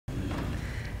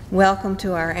Welcome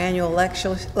to our annual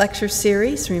lecture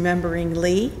series, Remembering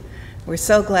Lee. We're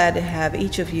so glad to have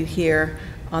each of you here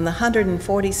on the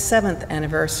 147th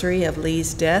anniversary of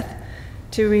Lee's death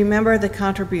to remember the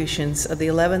contributions of the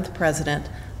 11th president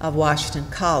of Washington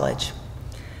College.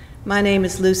 My name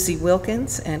is Lucy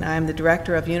Wilkins, and I'm the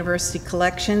Director of University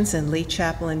Collections and Lee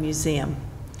Chapel and Museum.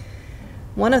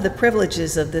 One of the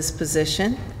privileges of this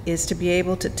position is to be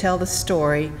able to tell the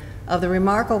story of the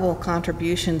remarkable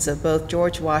contributions of both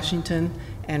George Washington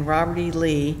and Robert E.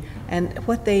 Lee and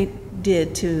what they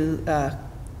did to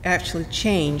actually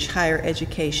change higher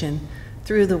education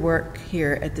through the work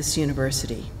here at this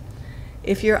university.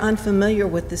 If you're unfamiliar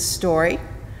with this story,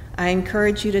 I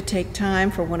encourage you to take time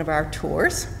for one of our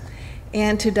tours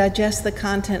and to digest the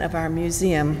content of our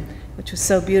museum, which was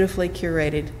so beautifully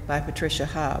curated by Patricia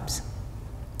Hobbs.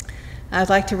 I'd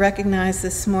like to recognize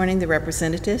this morning the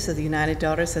representatives of the United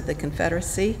Daughters of the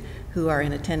Confederacy who are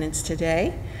in attendance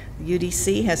today. The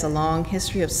UDC has a long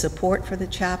history of support for the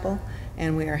chapel,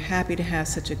 and we are happy to have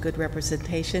such a good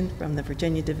representation from the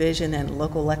Virginia Division and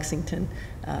local Lexington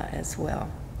as well.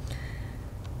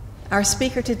 Our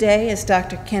speaker today is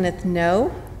Dr. Kenneth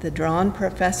Noe, the Drawn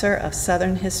Professor of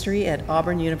Southern History at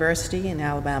Auburn University in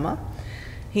Alabama.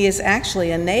 He is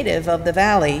actually a native of the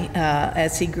Valley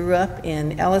as he grew up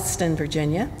in Elliston,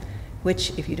 Virginia,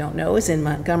 which, if you don't know, is in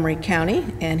Montgomery County,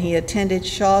 and he attended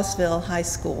Shawsville High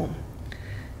School.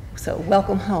 So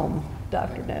welcome home,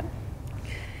 Dr. Noe.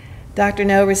 Dr.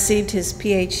 Noe received his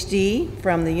PhD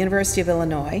from the University of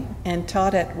Illinois and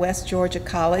taught at West Georgia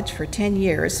College for 10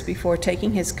 years before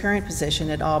taking his current position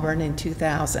at Auburn in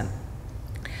 2000.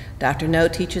 Dr. Noe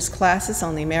teaches classes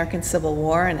on the American Civil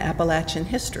War and Appalachian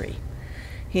history.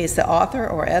 He is the author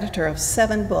or editor of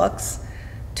 7 books.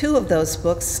 2 of those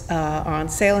books are on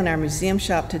sale in our museum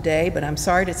shop today, but I'm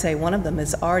sorry to say one of them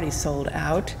is already sold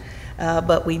out.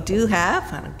 But we do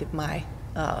have, I'll give my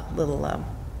little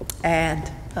ad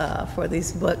for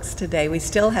these books today. We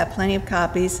still have plenty of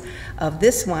copies of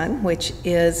this one, which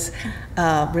is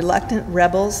Reluctant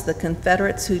Rebels, the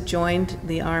Confederates Who Joined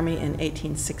the Army in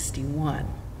 1861.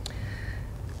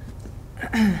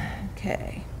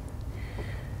 Okay.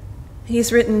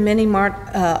 He's written many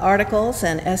articles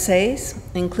and essays,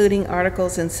 including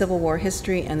articles in Civil War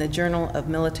History and the Journal of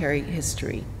Military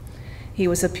History. He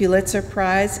was a Pulitzer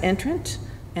Prize entrant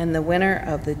and the winner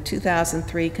of the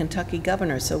 2003 Kentucky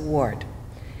Governor's Award.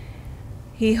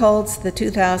 He holds the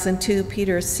 2002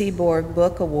 Peter Seaborg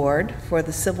Book Award for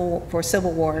Civil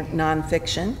War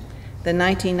nonfiction, the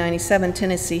 1997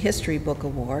 Tennessee History Book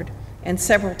Award, and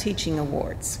several teaching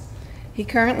awards. He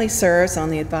currently serves on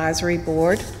the advisory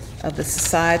board of the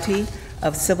Society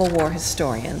of Civil War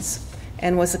Historians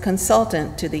and was a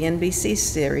consultant to the NBC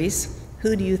series,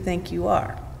 Who Do You Think You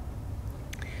Are?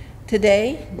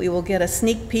 Today, we will get a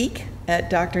sneak peek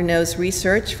at Dr. Noe's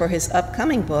research for his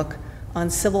upcoming book on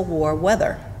Civil War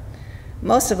weather.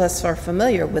 Most of us are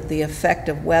familiar with the effect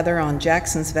of weather on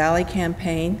Jackson's Valley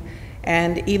campaign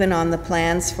and even on the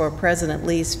plans for President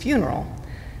Lee's funeral.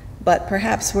 But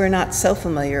perhaps we're not so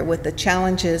familiar with the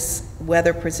challenges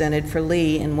weather presented for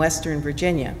Lee in Western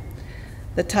Virginia.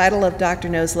 The title of Dr.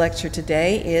 Noe's lecture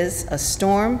today is A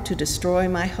Storm to Destroy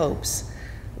My Hopes,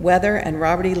 Weather and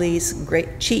Robert E. Lee's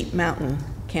Great Cheat Mountain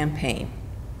Campaign.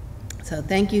 So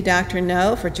thank you, Dr.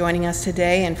 Noe, for joining us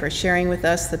today and for sharing with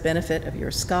us the benefit of your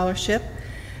scholarship.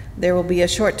 There will be a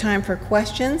short time for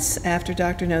questions after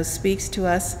Dr. Noe speaks to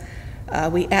us.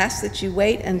 We ask that you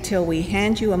wait until we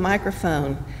hand you a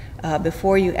microphone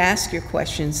before you ask your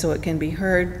question so it can be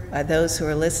heard by those who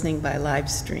are listening by live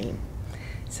stream.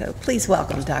 So please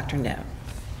welcome Dr. Noe.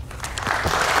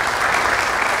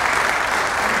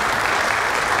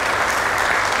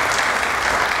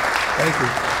 Thank you.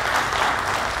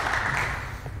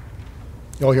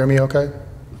 Y'all hear me okay?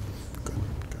 Good.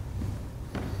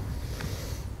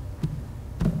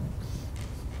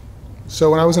 So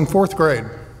when I was in 4th grade,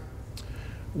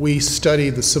 we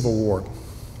studied the Civil War.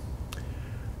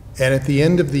 And at the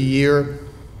end of the year,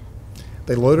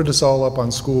 they loaded us all up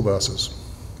on school buses,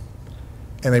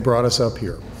 and they brought us up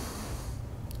here.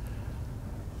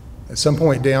 At some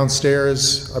point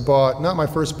downstairs, I bought not my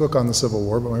first book on the Civil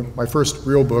War, but my first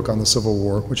real book on the Civil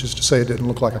War, which is to say it didn't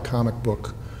look like a comic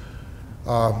book.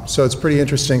 So it's pretty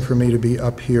interesting for me to be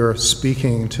up here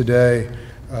speaking today,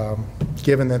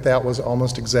 given that that was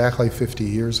almost exactly 50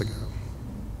 years ago.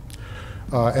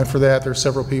 And for that, there are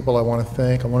several people I want to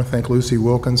thank. I want to thank Lucy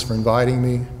Wilkins for inviting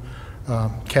me,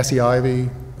 Cassie Ivey, I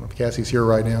don't know if Cassie's here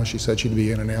right now, she said she'd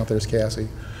be in and out, there's Cassie,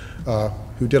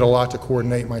 who did a lot to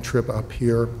coordinate my trip up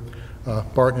here,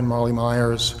 Barton and Molly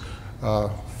Myers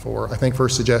for, I think,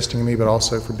 first suggesting me, but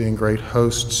also for being great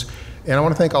hosts, And I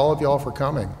want to thank all of y'all for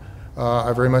coming.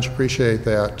 I very much appreciate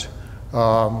that.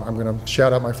 I'm going to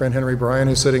shout out my friend Henry Bryan,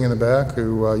 who's sitting in the back,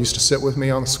 who used to sit with me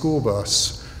on the school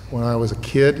bus when I was a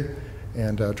kid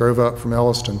and drove up from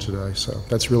Elliston today. So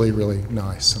that's really, really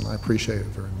nice, and I appreciate it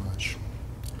very much.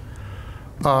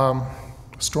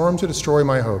 Storm to Destroy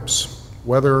My Hopes,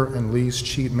 Weather and Lee's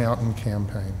Cheat Mountain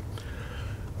Campaign.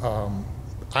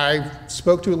 I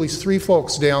spoke to at least 3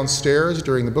 folks downstairs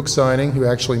during the book signing who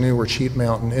actually knew where Cheat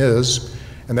Mountain is,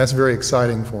 and that's very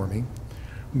exciting for me.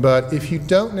 But if you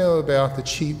don't know about the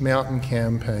Cheat Mountain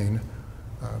Campaign,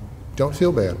 don't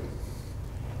feel bad.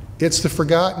 It's the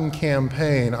forgotten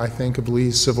campaign, I think, of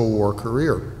Lee's Civil War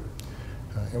career.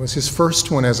 It was his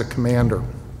first one as a commander.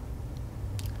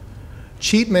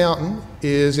 Cheat Mountain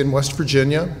is in West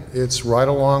Virginia. It's right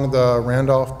along the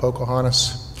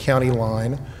Randolph-Pocahontas County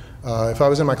line. If I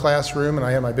was in my classroom and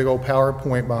I had my big old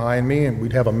PowerPoint behind me and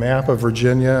we'd have a map of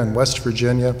Virginia and West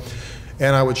Virginia,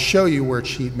 and I would show you where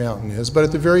Cheat Mountain is, but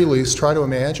at the very least, try to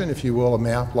imagine, if you will, a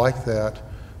map like that.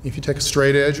 If you take a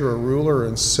straight edge or a ruler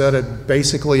and set it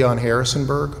basically on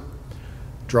Harrisonburg,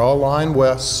 draw a line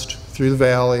west through the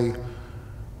valley,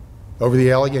 over the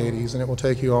Alleghenies, and it will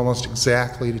take you almost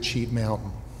exactly to Cheat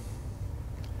Mountain.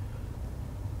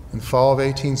 In the fall of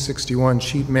 1861,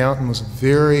 Cheat Mountain was a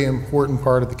very important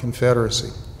part of the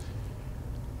Confederacy.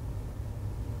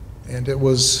 And it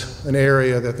was an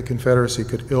area that the Confederacy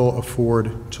could ill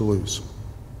afford to lose,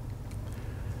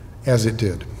 as it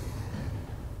did.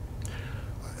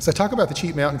 As I talk about the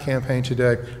Cheat Mountain Campaign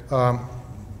today,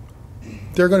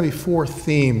 there are going to be 4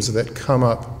 themes that come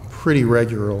up pretty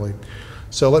regularly.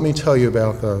 So let me tell you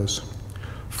about those.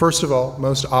 First of all,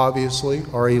 most obviously,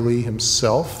 R.E. Lee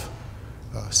himself,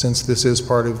 since this is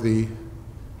part of the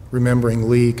Remembering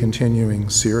Lee continuing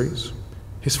series.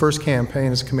 His first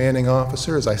campaign as a commanding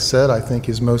officer, as I said, I think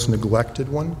his most neglected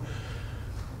one,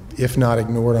 if not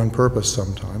ignored on purpose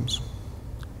sometimes.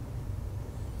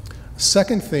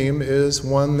 Second theme is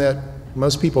one that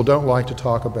most people don't like to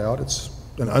talk about. It's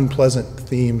an unpleasant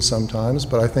theme sometimes,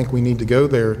 but I think we need to go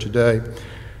there today,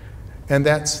 and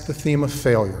that's the theme of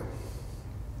failure.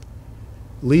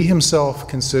 Lee himself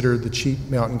considered the Cheat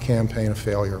Mountain Campaign a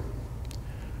failure.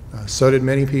 So did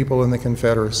many people in the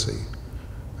Confederacy.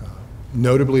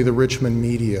 Notably the Richmond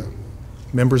media,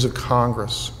 members of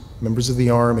Congress, members of the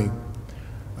Army,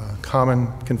 common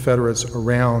Confederates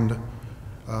around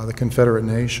the Confederate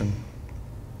nation.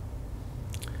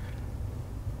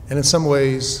 And in some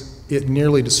ways, it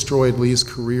nearly destroyed Lee's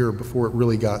career before it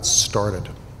really got started.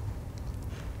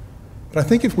 But I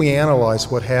think if we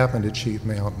analyze what happened at Cheat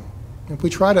Mountain, if we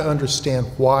try to understand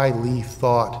why Lee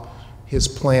thought his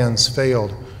plans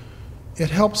failed, it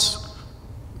helps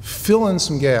fill in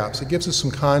some gaps. It gives us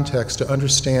some context to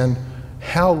understand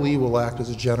how Lee will act as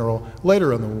a general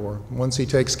later in the war, once he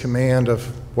takes command of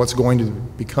what's going to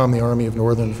become the Army of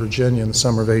Northern Virginia in the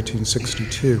summer of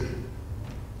 1862.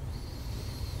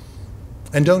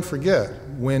 And don't forget,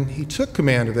 when he took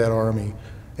command of that army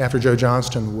after Joe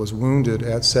Johnston was wounded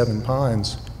at Seven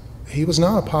Pines, he was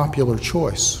not a popular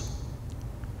choice.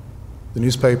 The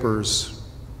newspapers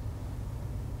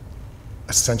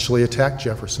essentially attacked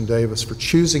Jefferson Davis for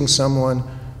choosing someone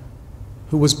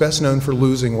who was best known for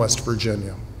losing West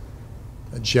Virginia,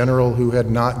 a general who had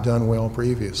not done well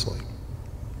previously.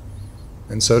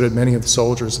 And so did many of the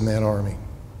soldiers in that army.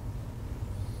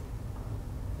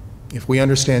 If we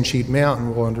understand Cheat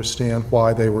Mountain, we'll understand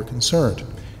why they were concerned.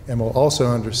 And we'll also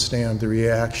understand the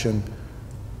reaction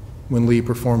when Lee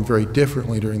performed very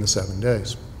differently during the 7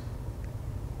 days.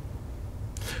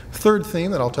 Third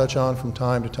theme that I'll touch on from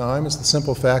time to time is the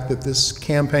simple fact that this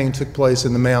campaign took place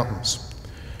in the mountains,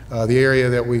 the area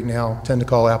that we now tend to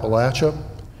call Appalachia.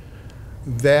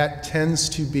 That tends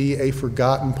to be a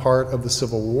forgotten part of the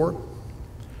Civil War.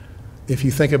 If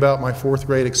you think about my 4th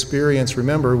grade experience,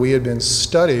 remember we had been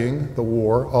studying the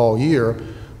war all year,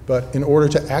 but in order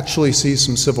to actually see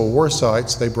some Civil War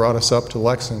sites, they brought us up to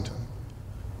Lexington.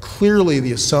 Clearly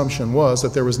the assumption was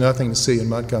that there was nothing to see in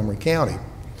Montgomery County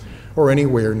or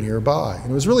anywhere nearby.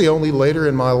 And it was really only later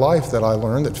in my life that I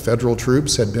learned that federal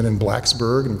troops had been in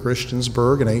Blacksburg and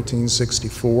Christiansburg in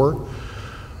 1864,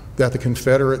 that the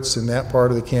Confederates in that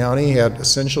part of the county had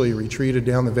essentially retreated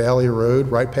down the Valley Road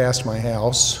right past my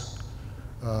house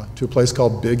to a place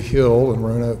called Big Hill in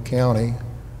Roanoke County.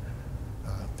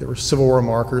 There were Civil War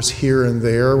markers here and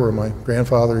there where my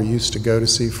grandfather used to go to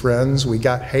see friends. We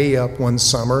got hay up one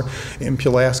summer in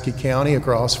Pulaski County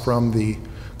across from the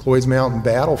Cloyd's Mountain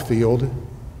battlefield.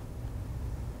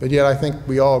 But yet I think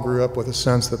we all grew up with a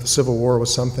sense that the Civil War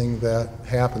was something that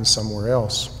happened somewhere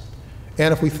else.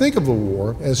 And if we think of the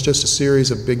war as just a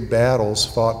series of big battles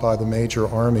fought by the major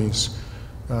armies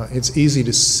it's easy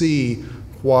to see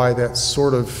why that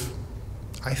sort of,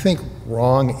 I think,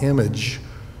 wrong image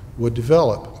would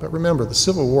develop. But remember, the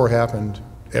Civil War happened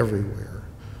everywhere.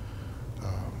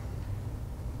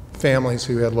 Families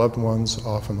who had loved ones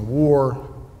off in the war,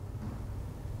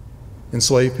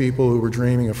 enslaved people who were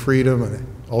dreaming of freedom and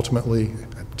ultimately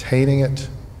obtaining it.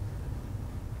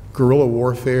 Guerrilla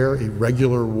warfare,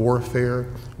 irregular warfare,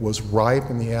 was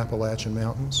ripe in the Appalachian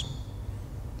Mountains.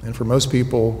 And for most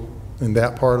people in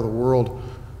that part of the world,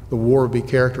 the war would be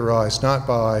characterized not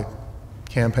by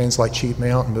campaigns like Cheat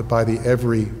Mountain, but by the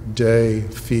everyday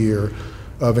fear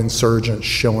of insurgents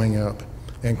showing up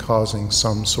and causing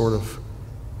some sort of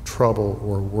trouble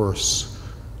or worse.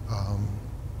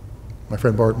 My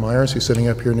friend Bart Myers, who's sitting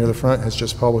up here near the front, has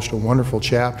just published a wonderful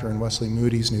chapter in Wesley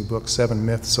Moody's new book, 7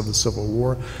 Myths of the Civil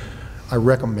War. I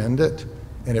recommend it,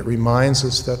 and it reminds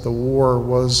us that the war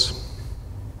was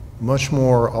much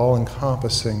more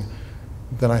all-encompassing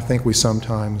than I think we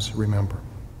sometimes remember.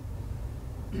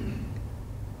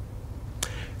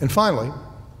 And finally,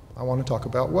 I want to talk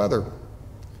about weather.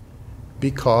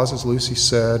 Because, as Lucy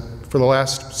said, for the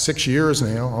last 6 years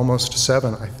now, almost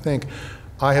 7, I think,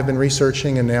 I have been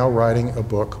researching and now writing a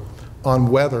book on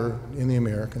weather in the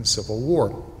American Civil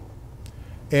War.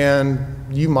 And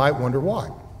you might wonder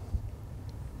why.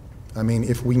 I mean,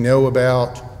 if we know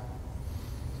about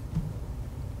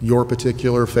your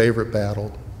particular favorite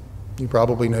battle, you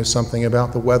probably know something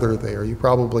about the weather there. You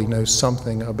probably know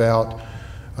something about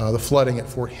the flooding at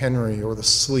Fort Henry, or the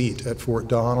sleet at Fort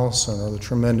Donelson, or the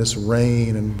tremendous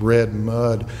rain and red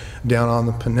mud down on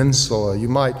the peninsula. You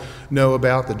might know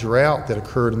about the drought that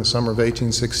occurred in the summer of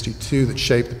 1862 that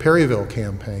shaped the Perryville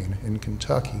campaign in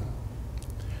Kentucky.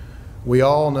 We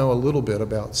all know a little bit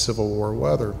about Civil War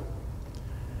weather,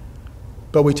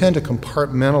 but we tend to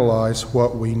compartmentalize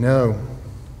what we know.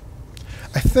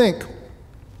 I think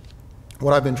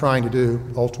what I've been trying to do,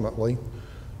 ultimately,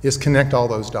 is connect all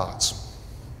those dots,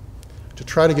 to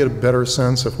try to get a better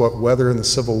sense of what weather in the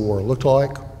Civil War looked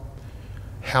like,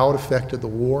 how it affected the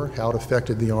war, how it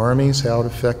affected the armies, how it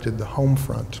affected the home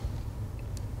front.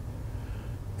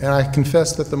 And I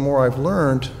confess that the more I've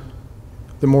learned,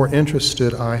 the more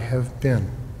interested I have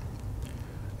been.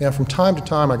 Now, from time to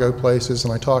time, I go places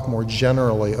and I talk more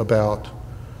generally about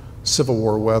Civil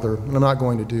War weather, and I'm not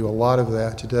going to do a lot of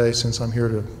that today since I'm here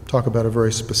to talk about a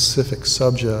very specific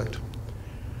subject.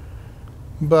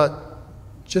 But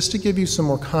just to give you some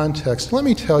more context, let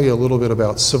me tell you a little bit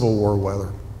about Civil War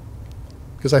weather,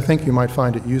 because I think you might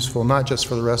find it useful, not just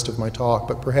for the rest of my talk,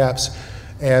 but perhaps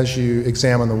as you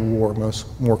examine the war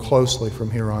more closely from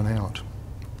here on out.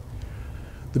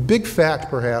 The big fact,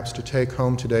 perhaps, to take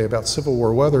home today about Civil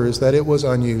War weather is that it was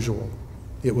unusual.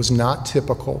 It was not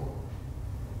typical.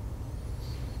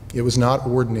 It was not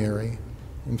ordinary.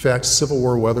 In fact, Civil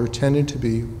War weather tended to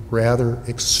be rather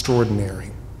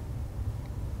extraordinary.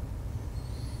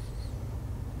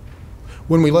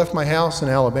 When we left my house in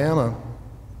Alabama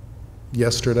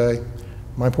yesterday,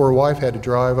 my poor wife had to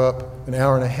drive up an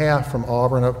hour and a half from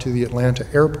Auburn up to the Atlanta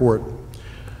airport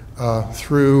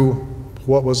through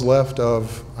what was left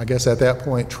of, I guess at that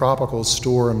point, Tropical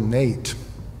Storm Nate.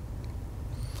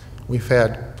 We've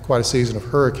had quite a season of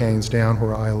hurricanes down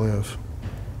where I live.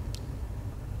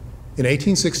 In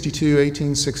 1862,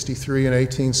 1863, and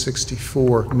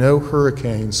 1864, no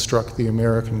hurricanes struck the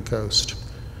American coast.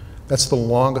 That's the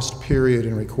longest period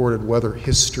in recorded weather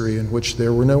history in which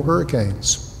there were no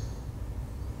hurricanes.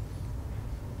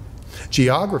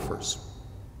 Geographers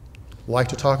like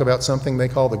to talk about something they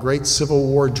call the Great Civil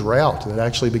War Drought that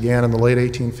actually began in the late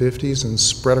 1850s and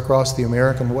spread across the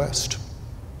American West.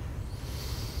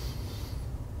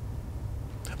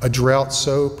 A drought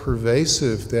so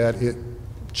pervasive that it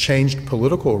changed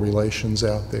political relations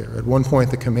out there. At one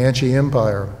point, the Comanche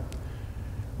Empire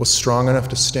was strong enough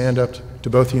to stand up to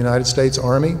both the United States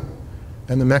Army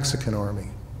and the Mexican Army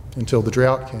until the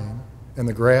drought came and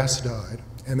the grass died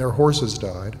and their horses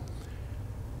died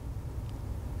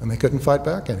and they couldn't fight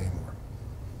back anymore.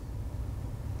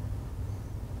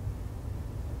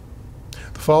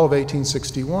 The fall of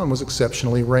 1861 was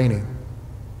exceptionally rainy.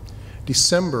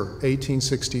 December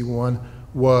 1861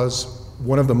 was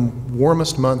one of the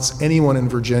warmest months anyone in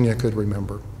Virginia could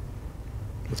remember,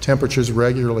 with temperatures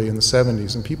regularly in the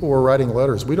 70s, and people were writing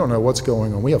letters. We don't know what's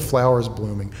going on. We have flowers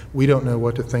blooming. We don't know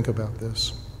what to think about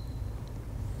this.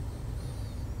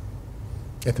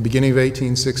 At the beginning of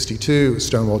 1862,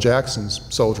 Stonewall Jackson's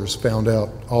soldiers found out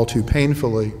all too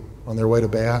painfully on their way to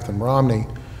Bath and Romney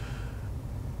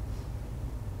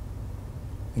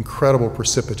incredible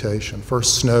precipitation,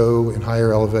 first snow in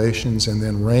higher elevations and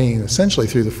then rain essentially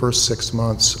through the first 6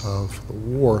 months of the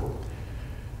war.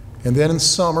 And then in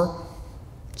summer,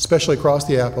 especially across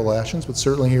the Appalachians, but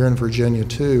certainly here in Virginia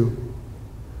too,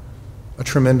 a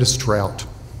tremendous drought.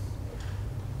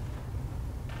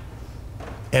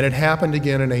 And it happened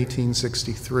again in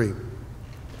 1863.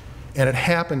 And it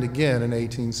happened again in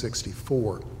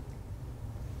 1864.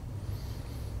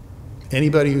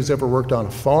 Anybody who's ever worked on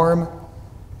a farm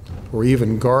or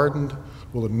even gardened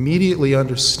will immediately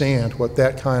understand what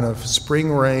that kind of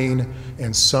spring rain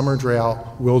and summer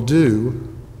drought will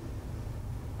do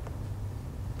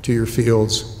to your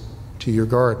fields, to your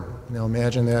garden. Now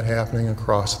imagine that happening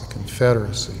across the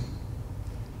Confederacy.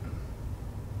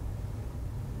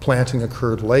 Planting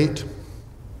occurred late.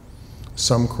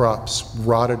 Some crops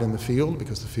rotted in the field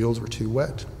because the fields were too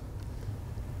wet.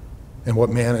 And what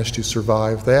managed to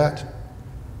survive that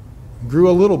grew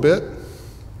a little bit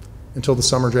until the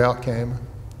summer drought came.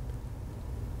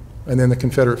 And then the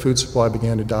Confederate food supply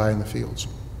began to die in the fields.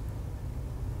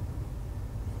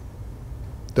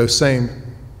 Those same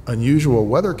unusual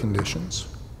weather conditions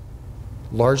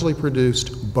largely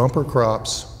produced bumper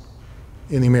crops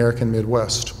in the American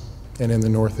Midwest and in the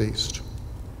Northeast.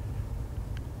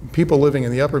 People living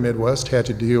in the upper Midwest had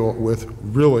to deal with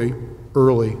really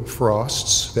early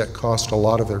frosts that cost a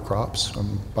lot of their crops.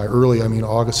 By early, I mean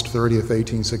August 30th,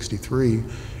 1863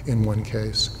 in one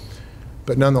case.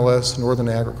 But nonetheless, northern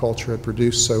agriculture had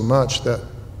produced so much that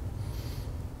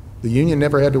the Union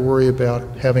never had to worry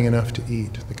about having enough to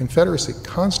eat. The Confederacy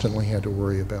constantly had to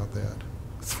worry about that.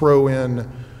 Throw in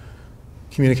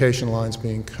communication lines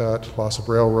being cut, loss of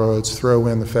railroads, throw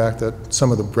in the fact that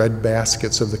some of the bread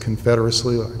baskets of the Confederacy,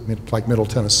 like Middle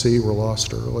Tennessee, were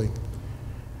lost early.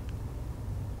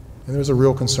 And there's a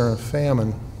real concern of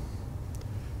famine.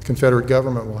 The Confederate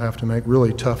government will have to make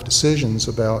really tough decisions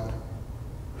about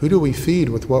who do we feed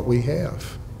with what we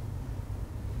have?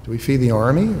 Do we feed the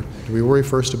Army, or do we worry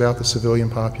first about the civilian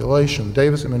population? The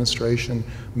Davis administration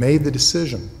made the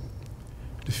decision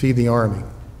to feed the Army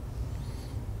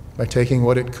by taking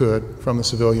what it could from the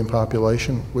civilian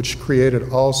population, which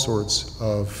created all sorts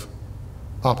of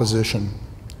opposition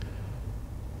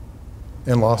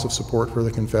and loss of support for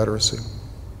the Confederacy.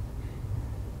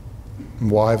 And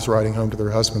wives writing home to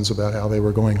their husbands about how they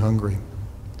were going hungry.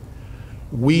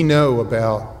 We know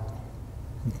about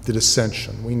the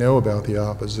dissension. We know about the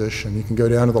opposition. You can go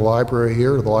down to the library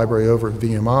here, or the library over at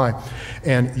VMI,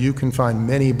 and you can find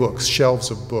many books, shelves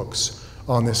of books,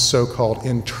 on this so-called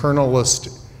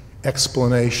internalist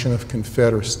explanation of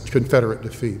Confederate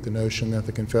defeat, the notion that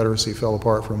the Confederacy fell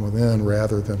apart from within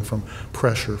rather than from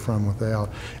pressure from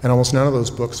without. And almost none of those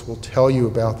books will tell you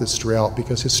about this drought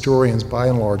because historians, by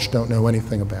and large, don't know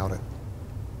anything about it.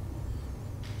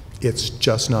 It's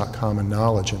just not common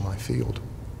knowledge in my field.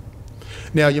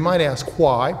 Now, you might ask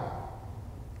why.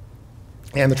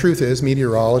 And the truth is,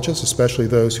 meteorologists, especially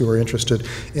those who are interested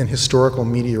in historical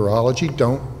meteorology,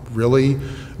 don't really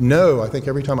know. I think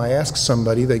every time I ask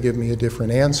somebody, they give me a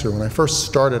different answer. When I first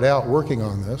started out working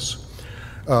on this,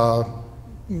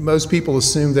 most people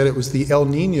assumed that it was the El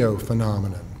Nino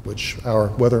phenomenon, which our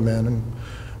weathermen and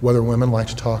weatherwomen like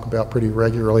to talk about pretty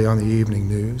regularly on the evening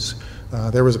news.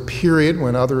 There was a period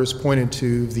when others pointed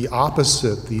to the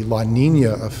opposite, the La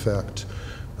Nina effect.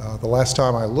 The last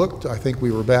time I looked, I think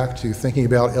we were back to thinking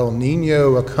about El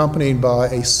Nino accompanied by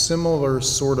a similar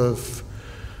sort of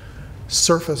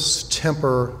surface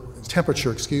temperature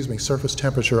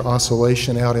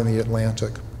oscillation out in the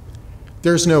Atlantic.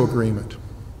 There's no agreement.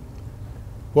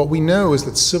 What we know is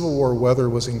that Civil War weather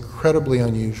was incredibly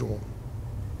unusual,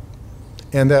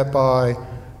 and that by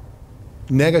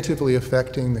negatively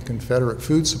affecting the Confederate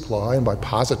food supply and by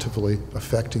positively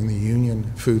affecting the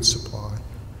Union food supply,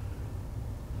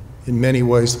 in many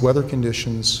ways, the weather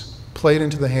conditions played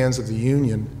into the hands of the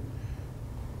Union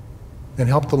and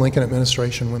helped the Lincoln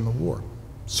administration win the war.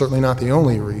 Certainly not the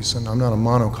only reason. I'm not a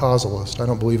monocausalist. I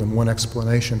don't believe in one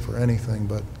explanation for anything,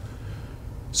 but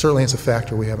certainly it's a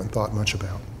factor we haven't thought much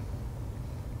about.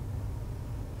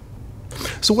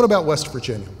 So what about West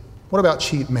Virginia? What about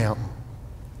Cheat Mountain?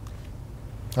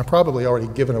 I've probably already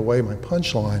given away my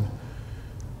punchline,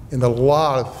 and a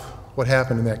lot of what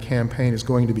happened in that campaign is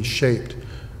going to be shaped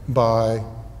by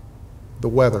the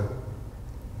weather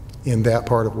in that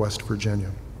part of West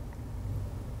Virginia.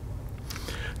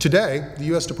 Today, the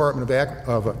U.S. Department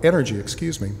of Energy,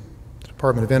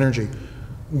 Department of Energy,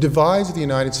 divides the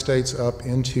United States up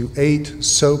into 8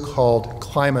 so-called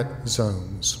climate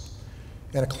zones.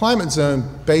 And a climate zone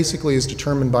basically is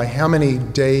determined by how many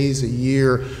days a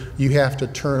year you have to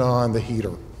turn on the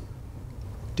heater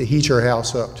to heat your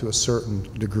house up to a certain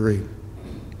degree.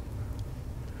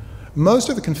 Most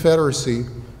of the Confederacy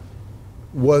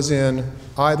was in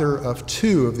either of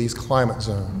 2 of these climate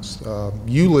zones.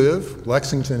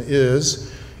 Lexington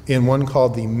is in one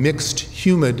called the mixed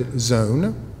humid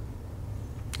zone,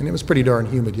 and it was pretty darn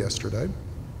humid yesterday,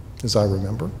 as I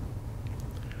remember.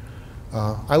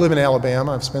 I live in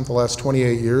Alabama. I've spent the last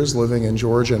 28 years living in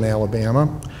Georgia and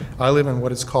Alabama. I live in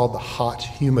what is called the hot,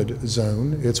 humid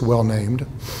zone. It's well named.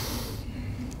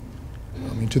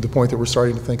 I mean, to the point that we're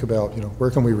starting to think about, where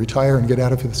can we retire and get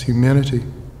out of this humidity?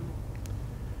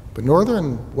 But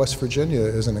northern West Virginia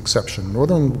is an exception.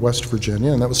 Northern West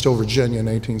Virginia, and that was still Virginia in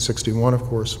 1861, of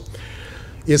course,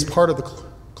 is part of the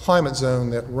climate zone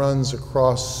that runs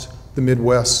across the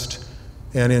Midwest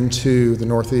and into the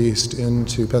Northeast,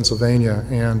 into Pennsylvania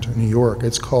and New York.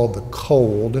 It's called the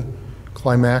cold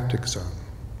climactic zone.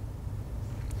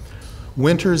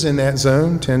 Winters in that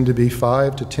zone tend to be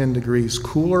 5 to 10 degrees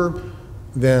cooler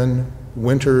than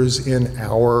winters in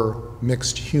our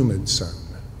mixed humid zone.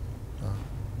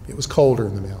 It was colder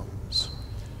in the mountains.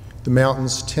 The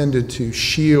mountains tended to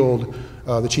shield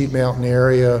the Cheat Mountain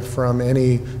area from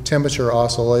any temperature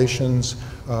oscillations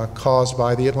caused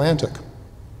by the Atlantic.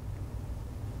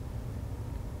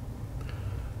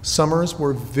 Summers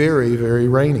were very, very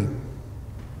rainy.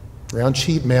 Around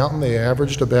Cheat Mountain, they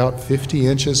averaged about 50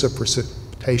 inches of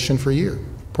precipitation per year,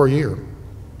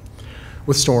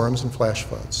 with storms and flash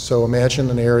floods. So imagine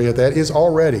an area that is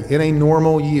already, in a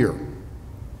normal year,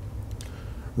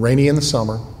 rainy in the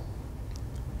summer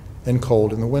and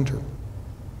cold in the winter.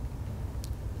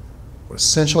 What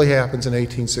essentially happens in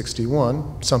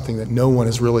 1861, something that no one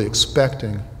is really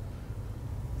expecting,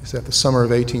 is that the summer of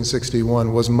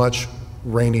 1861 was much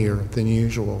rainier than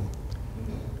usual.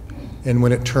 And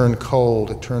when it turned cold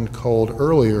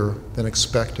earlier than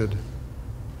expected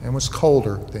and was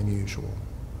colder than usual.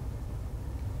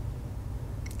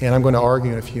 And I'm going to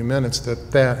argue in a few minutes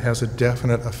that that has a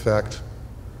definite effect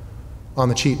on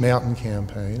the Cheat Mountain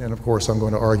campaign. And of course, I'm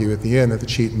going to argue at the end that the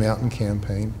Cheat Mountain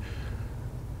campaign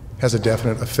has a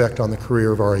definite effect on the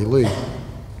career of R.E. Lee.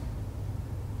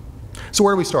 So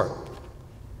where do we start?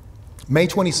 May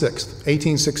 26th,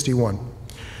 1861.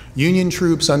 Union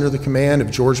troops under the command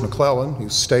of George McClellan, who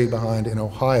stayed behind in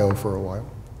Ohio for a while,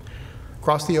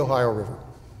 crossed the Ohio River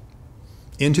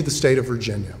into the state of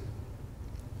Virginia.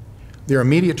 Their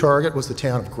immediate target was the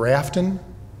town of Grafton.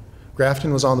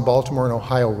 Grafton was on the Baltimore and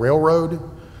Ohio Railroad.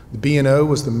 The B&O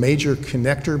was the major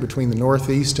connector between the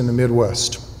Northeast and the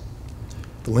Midwest.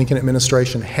 The Lincoln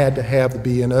administration had to have the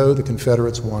B&O. The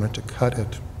Confederates wanted to cut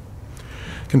it.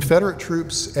 Confederate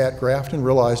troops at Grafton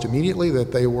realized immediately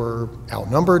that they were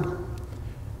outnumbered,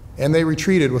 and they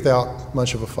retreated without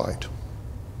much of a fight.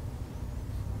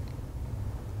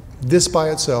 This by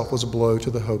itself was a blow to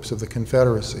the hopes of the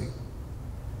Confederacy,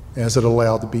 as it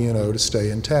allowed the B&O to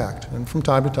stay intact. And from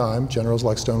time to time, generals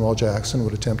like Stonewall Jackson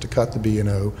would attempt to cut the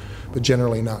B&O, but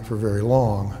generally not for very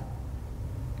long.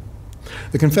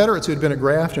 The Confederates who had been at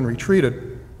Grafton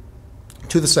retreated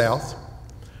to the south,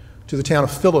 to the town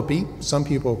of Philippi. Some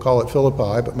people call it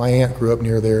Philippi, but my aunt grew up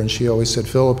near there and she always said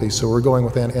Philippi, so we're going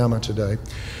with Aunt Emma today.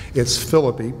 It's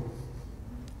Philippi.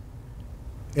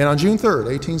 And on June 3rd,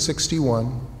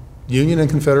 1861, Union and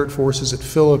Confederate forces at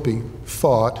Philippi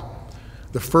fought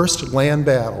the first land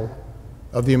battle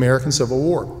of the American Civil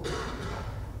War.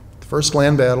 The first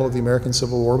land battle of the American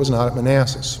Civil War was not at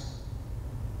Manassas.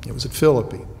 It was at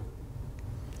Philippi.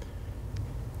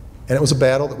 And it was a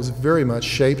battle that was very much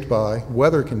shaped by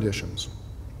weather conditions.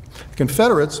 The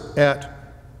Confederates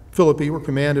at Philippi were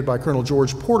commanded by Colonel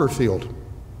George Porterfield.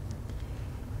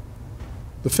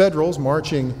 The Federals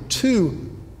marching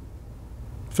to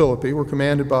Philippi were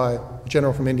commanded by a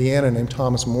general from Indiana named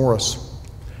Thomas Morris.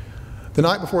 The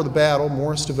night before the battle,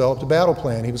 Morris developed a battle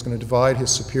plan. He was going to divide his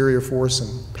superior force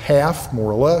in half,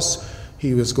 more or less.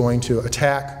 He was going to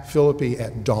attack Philippi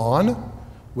at dawn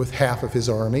with half of his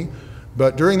army.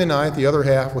 But during the night, the other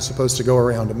half was supposed to go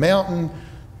around a mountain,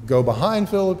 go behind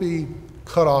Philippi,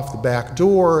 cut off the back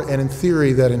door, and in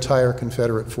theory, that entire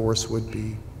Confederate force would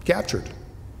be captured.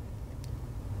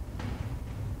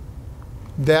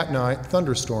 That night,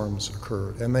 thunderstorms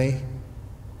occurred, and they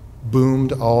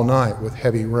boomed all night with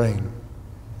heavy rain.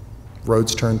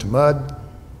 Roads turned to mud.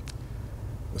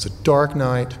 It was a dark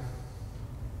night.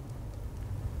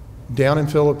 Down in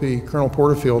Philippi, Colonel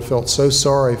Porterfield felt so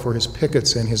sorry for his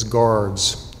pickets and his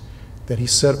guards that he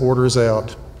set orders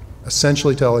out,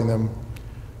 essentially telling them,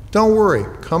 "Don't worry,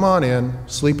 come on in,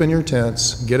 sleep in your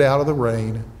tents, get out of the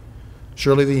rain.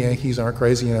 Surely the Yankees aren't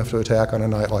crazy enough to attack on a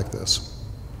night like this."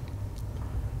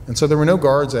 And so there were no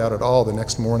guards out at all the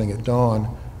next morning at dawn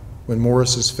when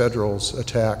Morris's Federals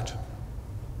attacked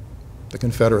the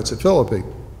Confederates at Philippi.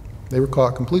 They were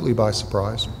caught completely by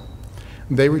surprise.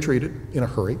 They retreated in a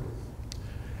hurry.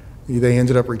 They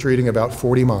ended up retreating about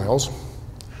 40 miles.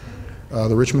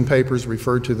 The Richmond papers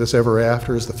referred to this ever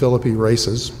after as the Philippi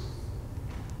races.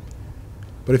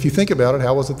 But if you think about it,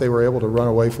 how was it they were able to run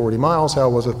away 40 miles? How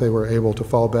was it they were able to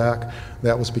fall back?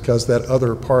 That was because that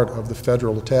other part of the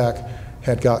Federal attack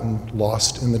had gotten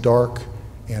lost in the dark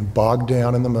and bogged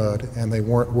down in the mud, and they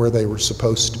weren't where they were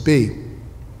supposed to be.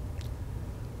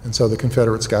 And so the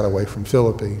Confederates got away from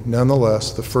Philippi.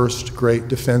 Nonetheless, the first great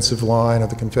defensive line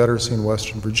of the Confederacy in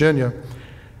Western Virginia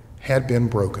had been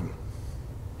broken.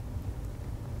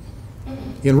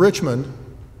 In Richmond,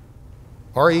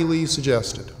 R.E. Lee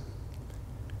suggested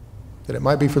that it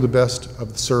might be for the best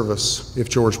of the service if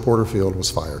George Porterfield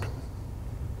was fired.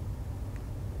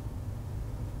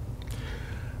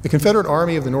 The Confederate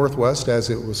Army of the Northwest, as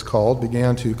it was called,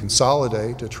 began to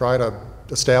consolidate to try to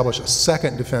establish a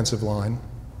second defensive line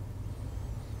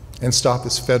and stop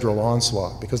this federal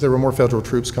onslaught, because there were more federal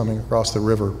troops coming across the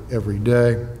river every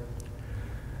day.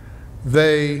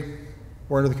 They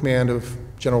were under the command of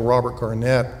General Robert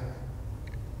Garnett.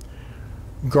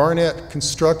 Garnett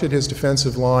constructed his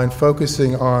defensive line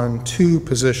focusing on two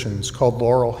positions called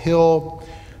Laurel Hill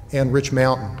and Rich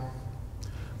Mountain.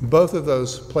 Both of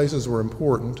those places were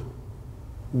important.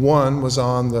 One was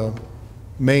on the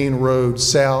main road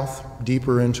south,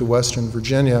 deeper into Western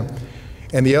Virginia,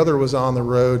 and the other was on the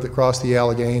road that crossed the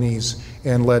Alleghenies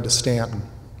and led to Stanton.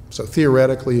 So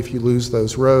theoretically, if you lose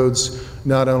those roads,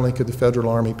 not only could the Federal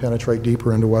Army penetrate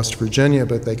deeper into West Virginia,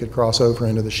 but they could cross over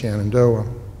into the Shenandoah.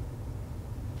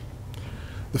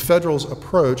 The Federals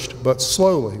approached, but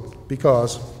slowly,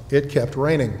 because it kept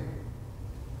raining.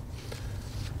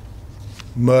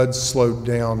 Mud slowed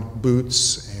down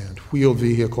boots and wheeled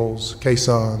vehicles,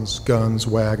 caissons, guns,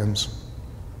 wagons.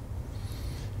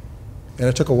 And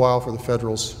it took a while for the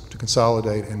Federals to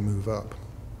consolidate and move up.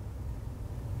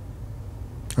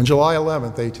 On July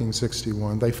 11th,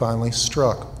 1861, they finally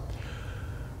struck.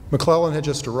 McClellan had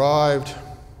just arrived.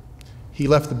 He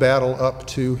left the battle up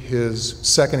to his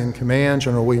second in command,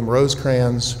 General William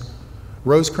Rosecrans.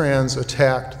 Rosecrans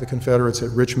attacked the Confederates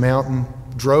at Rich Mountain,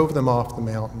 drove them off the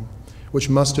mountain, which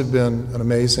must have been an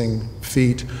amazing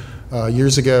feat.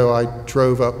 Years ago, I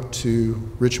drove up to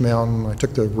Rich Mountain. I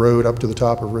took the road up to the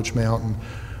top of Rich Mountain,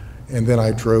 and then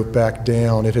I drove back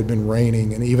down. It had been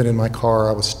raining, and even in my car,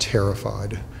 I was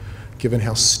terrified, given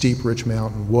how steep Rich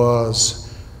Mountain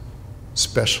was,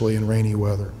 especially in rainy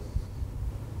weather.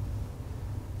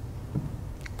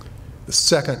 The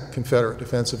second Confederate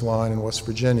defensive line in West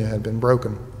Virginia had been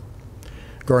broken.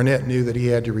 Garnett knew that he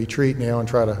had to retreat now and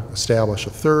try to establish a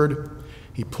third.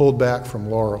 He pulled back from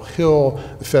Laurel Hill.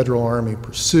 The Federal Army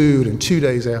pursued, and 2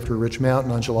 days after Rich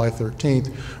Mountain on July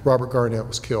 13th, Robert Garnett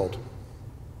was killed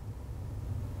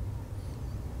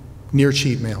near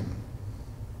Cheat Mountain.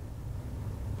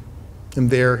 And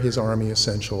there his army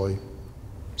essentially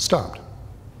stopped.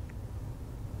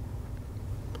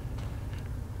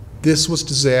 This was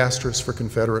disastrous for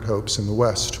Confederate hopes in the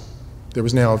West. There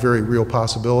was now a very real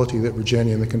possibility that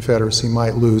Virginia and the Confederacy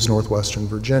might lose northwestern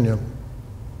Virginia.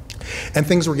 And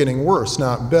things were getting worse,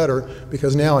 not better,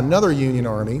 because now another Union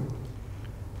army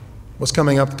was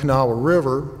coming up the Kanawha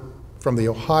River from the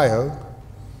Ohio.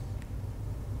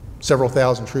 Several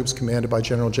thousand troops commanded by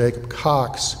General Jacob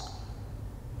Cox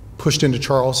pushed into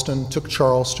Charleston, took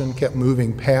Charleston, kept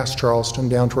moving past Charleston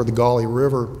down toward the Gauley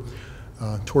River,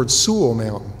 towards Sewell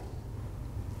Mountain.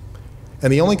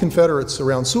 And the only Confederates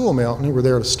around Sewell Mountain who were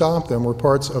there to stop them were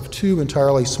parts of two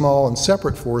entirely small and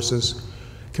separate forces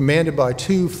commanded by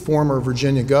two former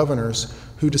Virginia governors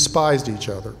who despised each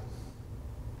other.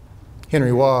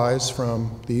 Henry Wise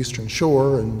from the Eastern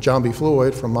Shore and John B.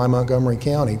 Floyd from my Montgomery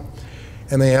County.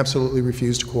 And they absolutely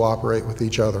refused to cooperate with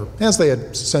each other, as they had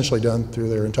essentially done through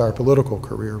their entire political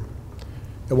career.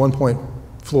 At one point,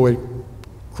 Floyd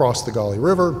crossed the Gauley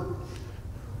River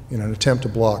in an attempt to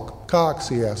block Cox.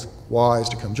 He asked Wise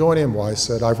to come join him. Wise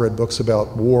said, "I've read books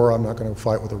about war. I'm not going to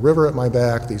fight with a river at my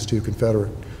back." These two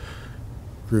Confederate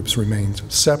groups remained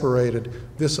separated.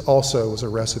 This also was a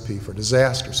recipe for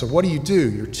disaster. So what do?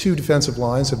 Your two defensive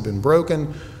lines have been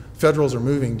broken. Federals are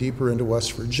moving deeper into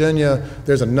West Virginia.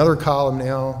 There's another column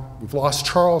now. We've lost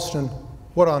Charleston.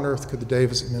 What on earth could the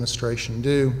Davis administration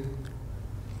do?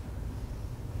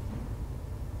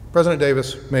 President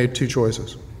Davis made two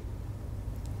choices.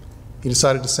 He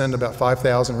decided to send about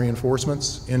 5,000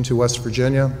 reinforcements into West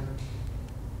Virginia,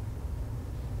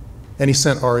 and he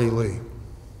sent R.E. Lee.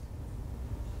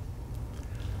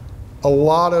 A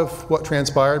lot of what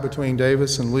transpired between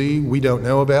Davis and Lee we don't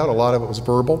know about. A lot of it was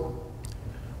verbal.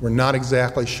 We're not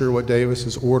exactly sure what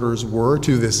Davis's orders were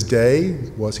to this day.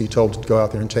 Was he told to go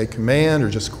out there and take command or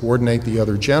just coordinate the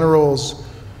other generals?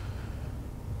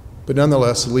 But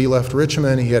nonetheless, Lee left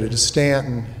Richmond, he headed to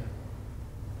Stanton,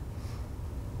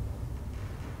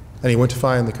 and he went to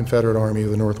find the Confederate Army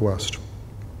of the Northwest.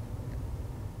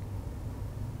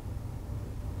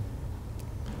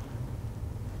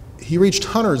 He reached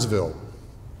Huntersville,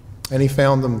 and he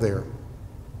found them there.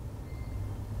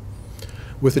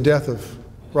 With the death of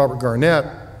Robert Garnett,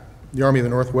 the Army of the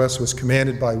Northwest was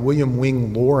commanded by William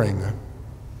Wing Loring,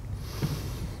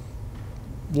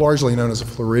 largely known as a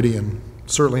Floridian,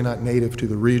 certainly not native to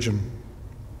the region.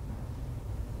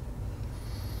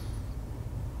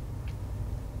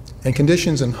 And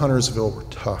conditions in Huntersville were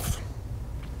tough.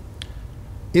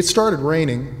 It started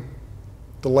raining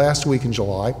the last week in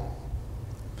July,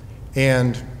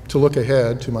 and to look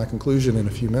ahead to my conclusion in a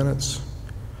few minutes,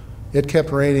 it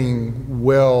kept raining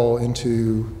well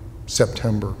into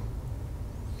September.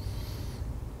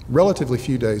 Relatively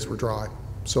few days were dry,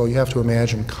 so you have to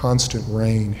imagine constant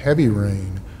rain, heavy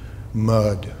rain,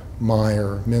 mud,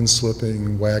 mire, men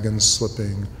slipping, wagons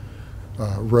slipping,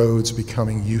 roads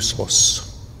becoming useless.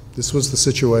 This was the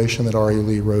situation that R.E.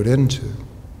 Lee rode into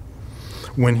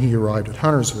when he arrived at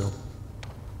Huntersville.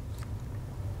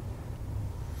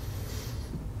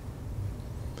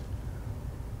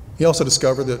 He also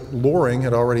discovered that Loring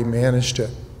had already managed to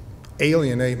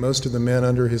alienate most of the men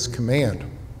under his command.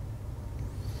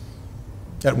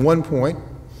 At one point,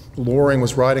 Loring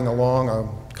was riding along a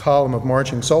column of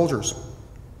marching soldiers,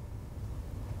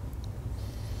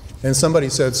 and somebody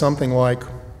said something like,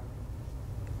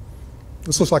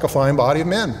 "This looks like a fine body of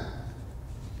men."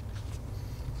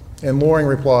 And Loring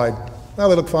replied, "Well,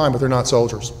 they look fine, but they're not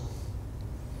soldiers."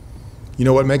 "You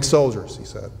know what makes soldiers?" he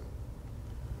said.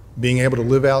 "Being able to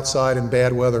live outside in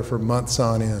bad weather for months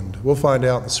on end. We'll find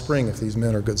out in the spring if these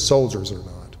men are good soldiers or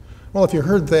not." Well, if you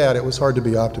heard that, it was hard to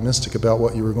be optimistic about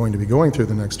what you were going to be going through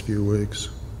the next few weeks.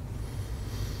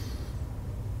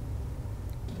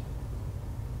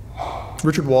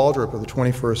 Richard Waldrop of the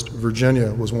 21st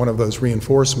Virginia was one of those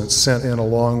reinforcements sent in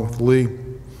along with Lee.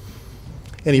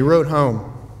 And he wrote home,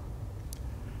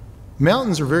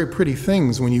 "Mountains are very pretty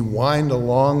things when you wind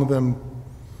along them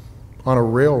on a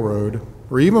railroad,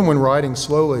 or even when riding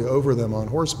slowly over them on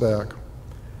horseback.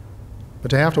 But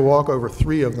to have to walk over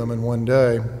 3 of them in one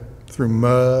day, through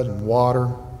mud and water,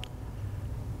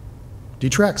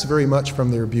 detracts very much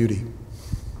from their beauty."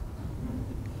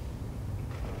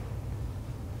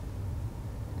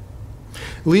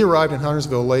 Lee arrived in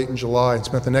Huntersville late in July and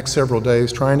spent the next several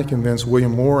days trying to convince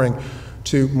William Loring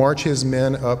to march his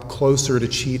men up closer to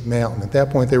Cheat Mountain. At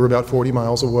that point, they were about 40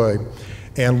 miles away,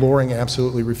 and Loring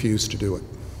absolutely refused to do it.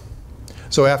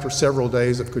 So after several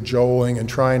days of cajoling and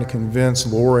trying to convince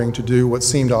Loring to do what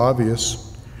seemed obvious,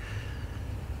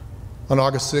 on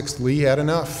August 6th, Lee had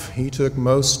enough. He took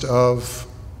most of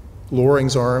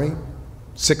Loring's army,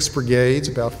 6 brigades,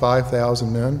 about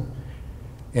 5,000 men,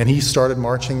 and he started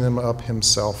marching them up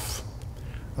himself.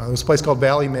 There was a place called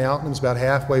Valley Mountain. It was about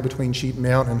halfway between Cheat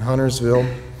Mountain and Huntersville,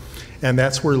 and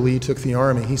that's where Lee took the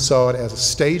army. He saw it as a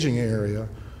staging area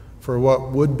for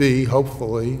what would be,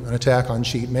 hopefully, an attack on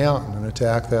Cheat Mountain, an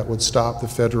attack that would stop the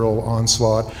federal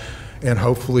onslaught and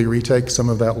hopefully retake some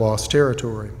of that lost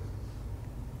territory.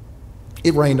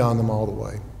 It rained on them all the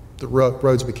way. The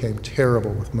roads became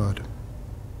terrible with mud.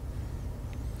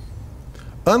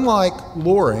 Unlike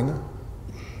Loring,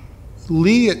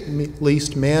 Lee at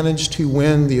least managed to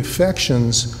win the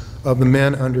affections of the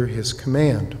men under his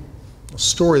command. A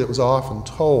story that was often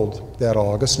told that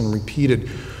August and repeated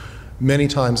many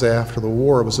times after the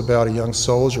war was about a young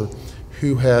soldier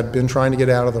who had been trying to get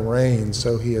out of the rain,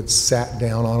 so he had sat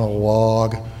down on a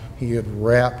log, he had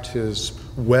wrapped his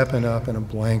weapon up in a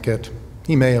blanket.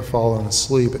 He may have fallen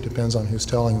asleep, it depends on who's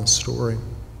telling the story.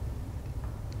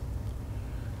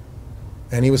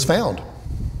 And he was found,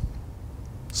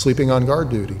 sleeping on guard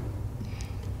duty.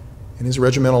 And his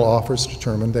regimental officers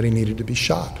determined that he needed to be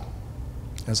shot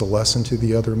as a lesson to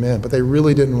the other men. But they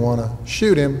really didn't want to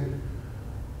shoot him,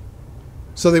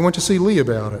 so they went to see Lee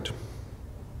about it.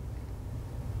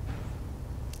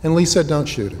 And Lee said, "Don't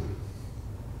shoot him."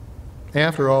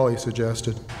 After all, he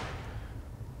suggested,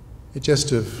 it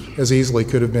just as easily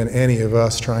could have been any of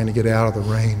us trying to get out of the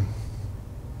rain.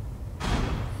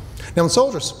 Now, when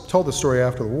soldiers told the story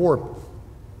after the war,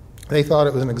 they thought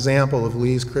it was an example of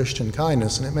Lee's Christian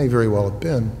kindness, and it may very well have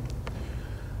been.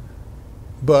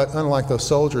 But unlike those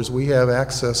soldiers, we have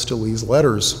access to Lee's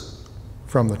letters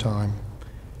from the time.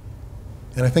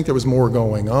 And I think there was more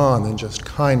going on than just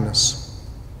kindness.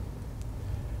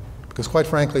 Because quite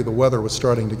frankly, the weather was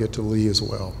starting to get to Lee as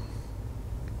well.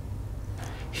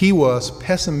 He was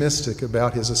pessimistic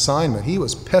about his assignment. He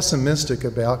was pessimistic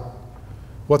about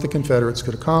what the Confederates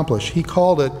could accomplish. He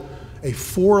called it a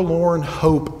forlorn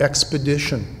hope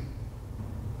expedition.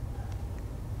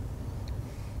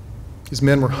 His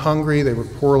men were hungry, they were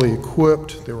poorly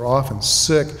equipped, they were often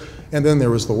sick, and then there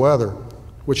was the weather,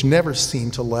 which never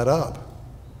seemed to let up.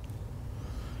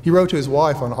 He wrote to his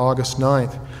wife on August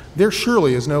 9th, "There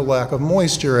surely is no lack of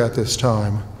moisture at this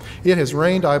time. It has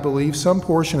rained, I believe, some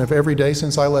portion of every day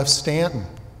since I left Stanton.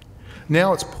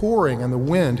 Now it's pouring, and the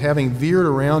wind, having veered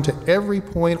around to every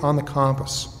point on the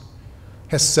compass,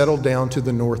 has settled down to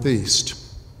the northeast."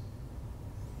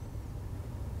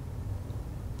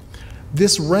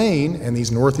 This rain and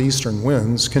these northeastern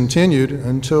winds continued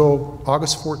until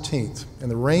August 14th,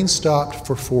 and the rain stopped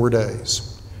for 4 days.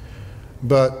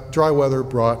 But dry weather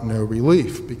brought no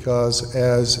relief because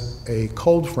as a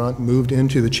cold front moved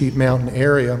into the Cheat Mountain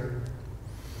area,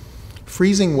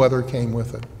 freezing weather came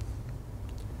with it.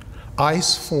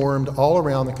 Ice formed all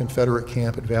around the Confederate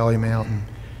camp at Valley Mountain,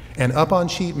 and up on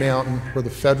Cheat Mountain, where the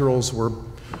Federals were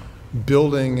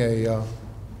building a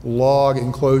log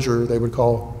enclosure they would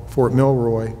call Fort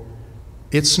Milroy,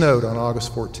 it snowed on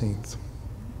August 14th.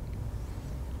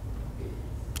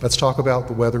 Let's talk about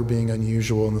the weather being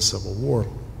unusual in the Civil War.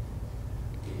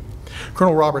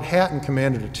 Colonel Robert Hatton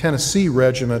commanded a Tennessee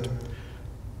regiment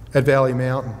at Valley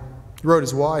Mountain. He wrote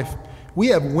his wife, "We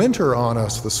have winter on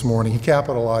us this morning." He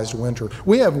capitalized winter.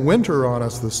 "We have winter on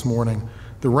us this morning.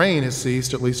 The rain has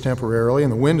ceased, at least temporarily,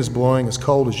 and the wind is blowing as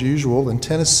cold as usual in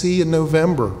Tennessee in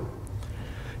November.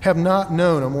 Have not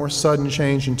known a more sudden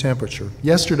change in temperature.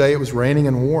 Yesterday it was raining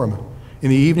and warm. In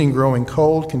the evening growing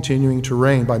cold, continuing to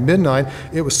rain. By midnight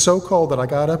it was so cold that I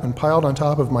got up and piled on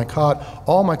top of my cot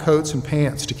all my coats and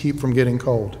pants to keep from getting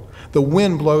cold. The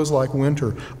wind blows like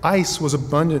winter. Ice was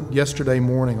abundant yesterday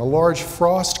morning, a large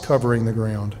frost covering the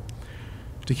ground.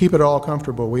 To keep it all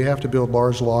comfortable, we have to build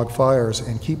large log fires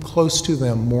and keep close to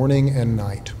them morning and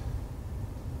night."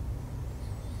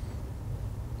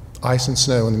 Ice and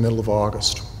snow in the middle of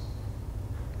August.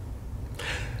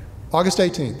 August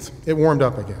 18th, it warmed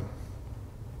up again.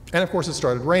 And of course it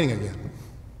started raining again.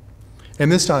 And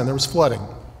this time there was flooding.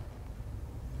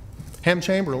 Ham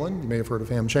Chamberlain, you may have heard of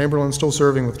Ham Chamberlain, still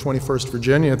serving with 21st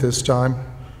Virginia at this time,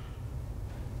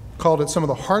 called it some of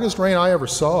the hardest rain I ever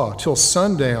saw, till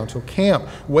sundown, till camp,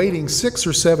 wading 6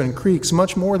 or 7 creeks,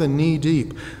 much more than knee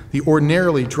deep. The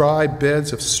ordinarily dry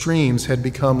beds of streams had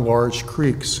become large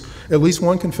creeks. At least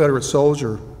one Confederate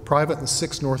soldier, private in the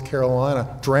 6th North Carolina,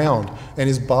 drowned, and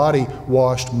his body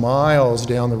washed miles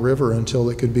down the river until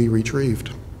it could be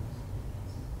retrieved.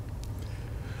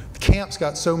 The camps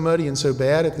got so muddy and so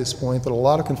bad at this point that a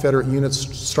lot of Confederate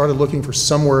units started looking for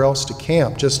somewhere else to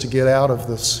camp just to get out of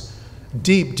this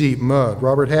deep, deep mud.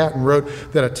 Robert Hatton wrote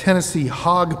that a Tennessee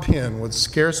hog pen would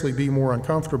scarcely be more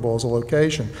uncomfortable as a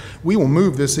location. "We will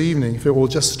move this evening if it will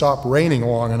just stop raining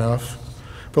long enough.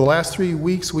 For the last 3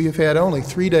 weeks, we have had only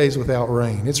 3 days without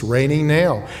rain. It's raining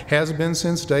now, has been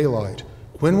since daylight.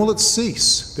 When will it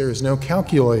cease? There is no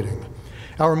calculating.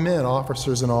 Our men,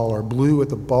 officers and all, are blue at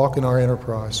the balk in our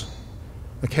enterprise,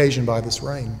 occasioned by this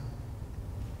rain."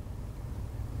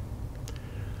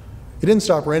 It didn't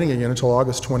stop raining again until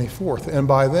August 24th, and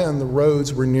by then the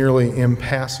roads were nearly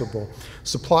impassable.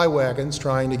 Supply wagons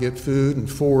trying to get food and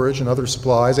forage and other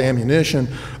supplies, ammunition,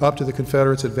 up to the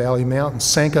Confederates at Valley Mountain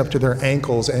sank up to their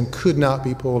ankles and could not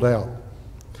be pulled out.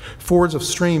 Fords of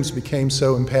streams became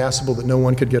so impassable that no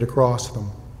one could get across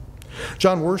them.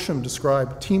 John Worsham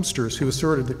described teamsters who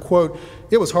asserted that, quote,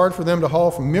 "It was hard for them to haul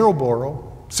from Marlboro,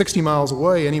 60 miles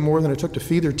away, any more than it took to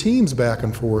feed their teams back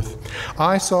and forth.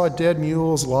 I saw dead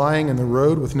mules lying in the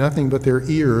road with nothing but their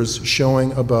ears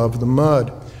showing above the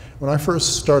mud." When I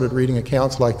first started reading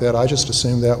accounts like that, I just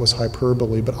assumed that was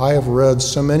hyperbole, but I have read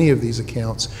so many of these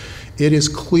accounts. It is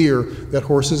clear that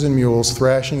horses and mules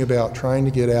thrashing about trying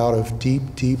to get out of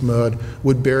deep, deep mud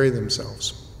would bury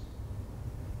themselves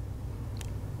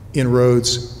in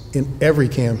roads in every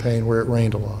campaign where it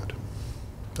rained a lot,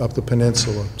 up the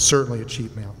peninsula, certainly at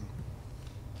Cheat Mountain.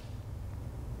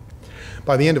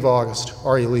 By the end of August,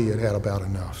 R.E. Lee had had about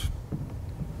enough.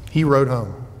 He wrote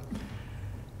home,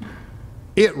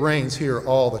 "It rains here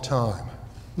all the time,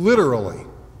 literally.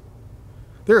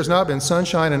 There has not been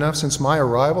sunshine enough since my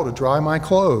arrival to dry my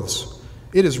clothes.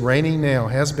 It is raining now,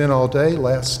 has been all day,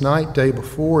 last night, day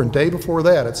before, and day before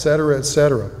that, etc.,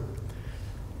 etc.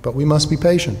 But we must be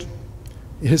patient.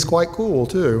 It is quite cool,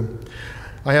 too.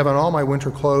 I have on all my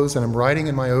winter clothes and am riding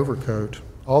in my overcoat.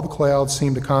 All the clouds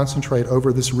seem to concentrate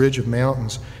over this ridge of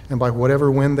mountains, and by whatever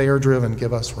wind they are driven,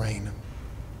 give us rain."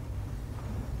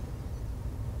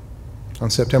 On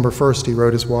September 1st, he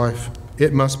wrote his wife,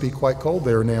 "It must be quite cold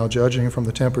there now, judging from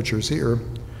the temperatures here,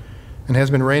 and has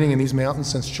been raining in these mountains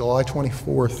since July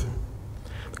 24th.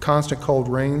 The constant cold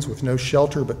rains with no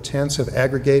shelter but tents have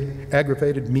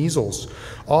aggravated measles.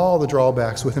 All the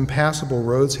drawbacks with impassable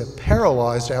roads have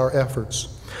paralyzed our efforts.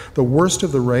 The worst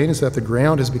of the rain is that the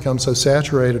ground has become so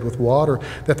saturated with water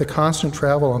that the constant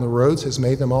travel on the roads has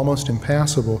made them almost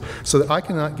impassable, so that I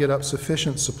cannot get up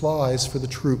sufficient supplies for the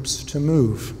troops to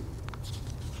move.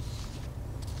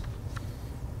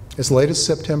 As late as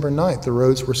September 9th, the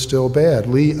roads were still bad.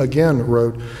 Lee again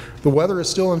wrote, "The weather is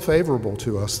still unfavorable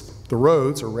to us. The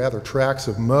roads, or rather tracks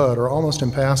of mud, are almost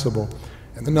impassable,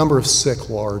 and the number of sick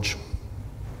large."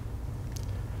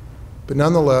 But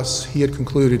nonetheless, he had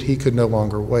concluded he could no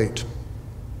longer wait.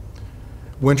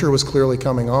 Winter was clearly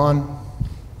coming on.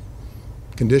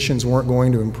 Conditions weren't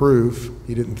going to improve,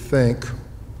 he didn't think.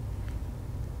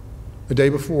 The day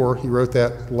before he wrote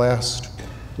that last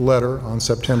letter on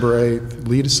September 8th,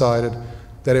 Lee decided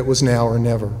that it was now or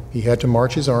never. He had to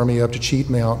march his army up to Cheat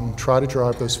Mountain, try to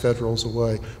drive those Federals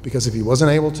away, because if he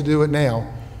wasn't able to do it now,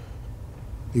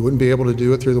 he wouldn't be able to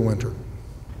do it through the winter.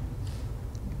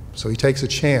 So he takes a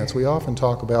chance. We often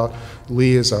talk about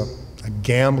Lee as a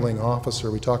gambling officer.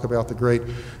 We talk about the great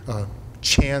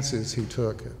chances he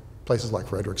took at places like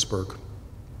Fredericksburg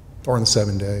or in the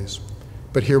 7 Days.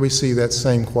 But here we see that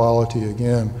same quality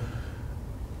again.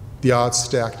 The odds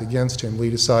stacked against him,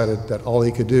 Lee decided that all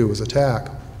he could do was attack.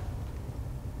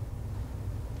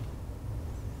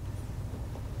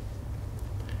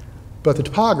 But the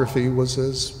topography was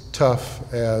as tough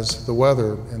as the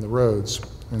weather and the roads.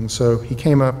 And so he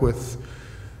came up with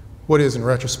what is, in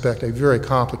retrospect, a very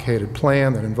complicated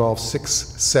plan that involves 6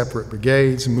 separate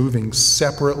brigades moving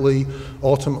separately,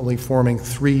 ultimately forming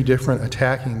 3 different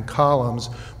attacking columns,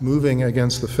 moving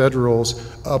against the Federals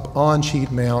up on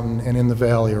Cheat Mountain and in the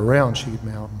valley around Cheat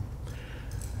Mountain.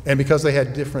 And because they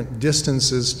had different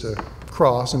distances to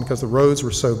cross, and because the roads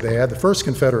were so bad, the 1st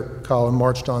Confederate column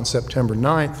marched on September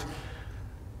 9th,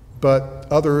 but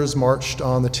others marched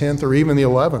on the 10th or even the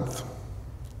 11th.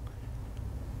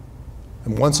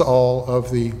 And once all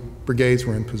of the brigades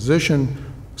were in position,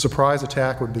 surprise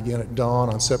attack would begin at dawn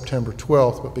on September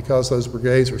 12th, but because those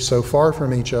brigades were so far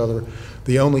from each other,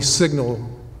 the only signal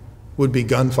would be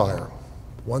gunfire.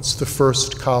 Once the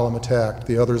 1st column attacked,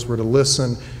 the others were to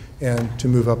listen and to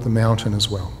move up the mountain as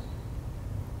well.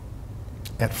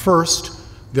 At first,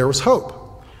 there was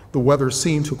hope. The weather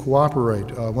seemed to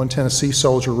cooperate. One Tennessee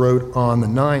soldier wrote on the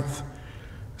 9th,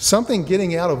 "Something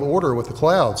getting out of order with the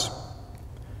clouds.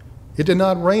 It did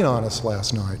not rain on us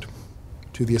last night,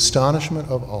 to the astonishment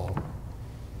of all."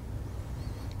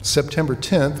 September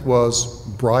 10th was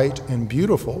bright and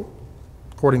beautiful,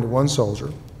 according to one soldier,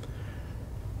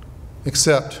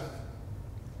 except,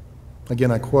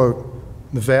 again I quote,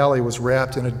 "the valley was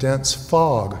wrapped in a dense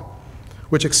fog,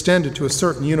 which extended to a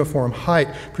certain uniform height,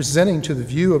 presenting to the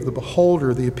view of the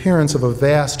beholder the appearance of a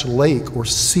vast lake or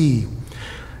sea,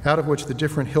 out of which the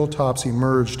different hilltops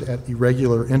emerged at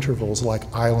irregular intervals like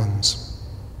islands."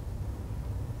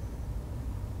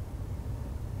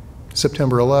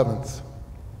 September 11th,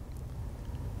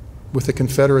 with the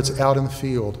Confederates out in the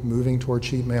field, moving toward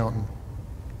Cheat Mountain,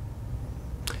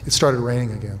 it started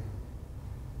raining again.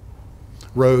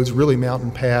 Roads, really mountain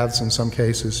paths in some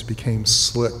cases, became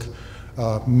slick.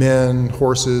 Men,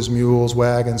 horses, mules,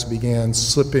 wagons began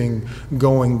slipping,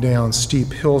 going down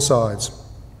steep hillsides.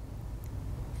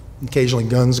 Occasionally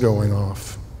guns going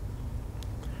off.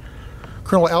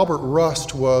 Colonel Albert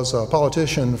Rust was a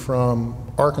politician from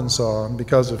Arkansas, and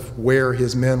because of where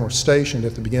his men were stationed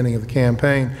at the beginning of the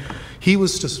campaign, he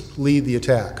was to lead the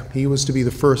attack. He was to be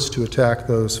the first to attack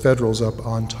those Federals up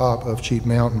on top of Cheat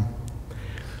Mountain.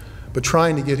 But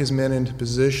trying to get his men into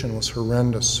position was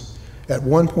horrendous. At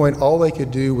one point, all they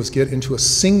could do was get into a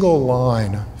single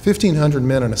line, 1,500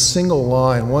 men in a single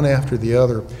line, one after the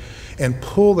other, and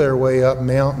pull their way up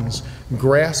mountains,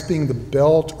 grasping the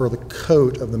belt or the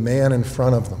coat of the man in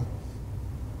front of them.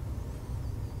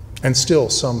 And still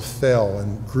some fell,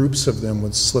 and groups of them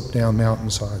would slip down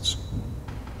mountainsides.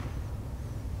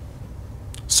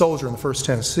 A soldier in the 1st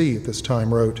Tennessee at this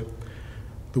time wrote,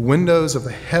 "The windows of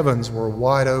the heavens were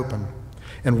wide open,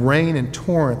 and rain in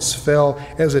torrents fell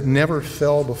as it never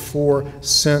fell before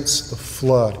since the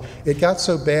flood." It got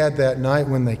so bad that night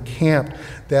when they camped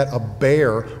that a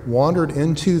bear wandered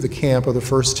into the camp of the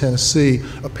 1st Tennessee,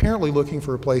 apparently looking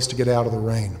for a place to get out of the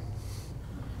rain.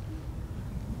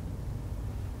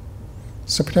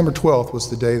 September 12th was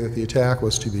the day that the attack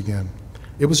was to begin.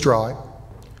 It was dry, it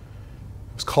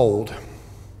was cold,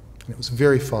 and it was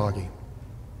very foggy.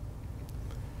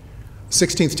 The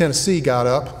 16th Tennessee got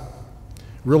up,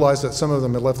 realized that some of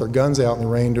them had left their guns out in the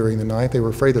rain during the night. They were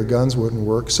afraid their guns wouldn't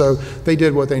work, so they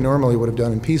did what they normally would have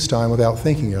done in peacetime without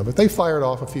thinking of it. They fired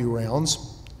off a few rounds,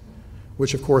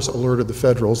 which of course alerted the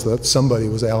Federals that somebody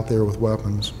was out there with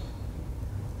weapons.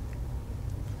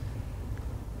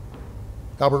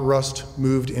 Albert Rust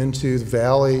moved into the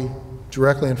valley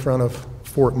directly in front of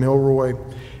Fort Milroy,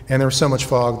 and there was so much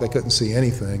fog they couldn't see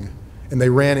anything, and they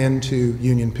ran into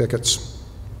Union pickets.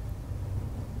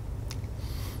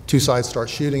 Two sides start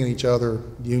shooting at each other.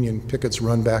 Union pickets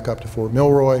run back up to Fort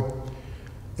Milroy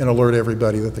and alert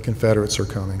everybody that the Confederates are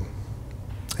coming.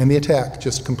 And the attack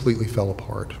just completely fell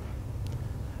apart.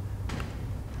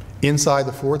 Inside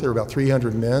the fort, there were about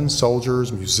 300 men,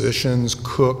 soldiers, musicians,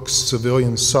 cooks,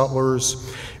 civilian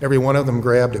sutlers. Every one of them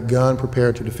grabbed a gun,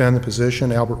 prepared to defend the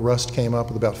position. Albert Rust came up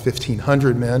with about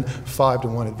 1,500 men,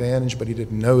 5-to-1 advantage, but he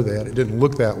didn't know that. It didn't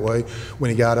look that way. When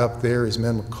he got up there, his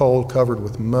men were cold, covered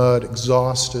with mud,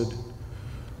 exhausted.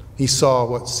 He saw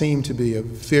what seemed to be a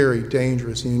very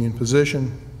dangerous Union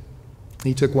position.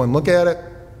 He took one look at it,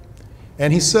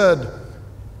 and he said,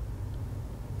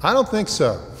 "I don't think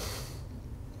so."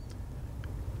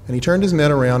 And he turned his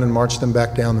men around and marched them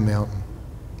back down the mountain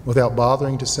without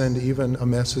bothering to send even a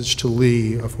message to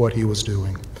Lee of what he was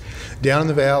doing. Down in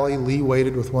the valley, Lee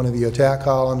waited with one of the attack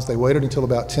columns. They waited until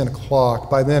about 10 o'clock.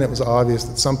 By then, it was obvious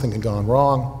that something had gone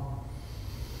wrong.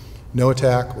 No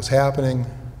attack was happening.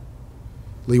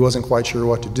 Lee wasn't quite sure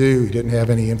what to do. He didn't have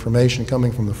any information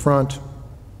coming from the front.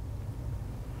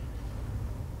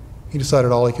 He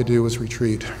decided all he could do was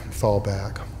retreat and fall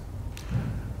back.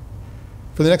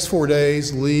 For the next 4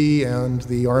 days, Lee and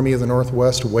the Army of the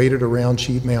Northwest waited around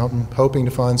Cheat Mountain, hoping to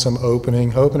find some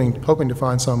opening, hoping to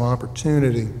find some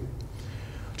opportunity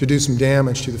to do some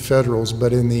damage to the Federals,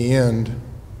 but in the end,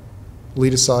 Lee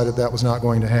decided that was not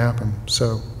going to happen.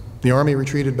 So the Army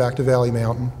retreated back to Valley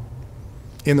Mountain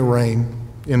in the rain,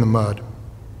 in the mud.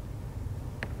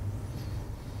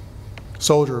 A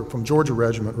soldier from Georgia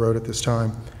Regiment wrote at this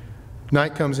time,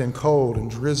 "Night comes in cold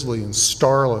and drizzly and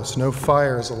starless. No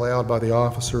fire is allowed by the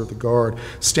officer of the guard.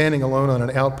 Standing alone on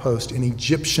an outpost in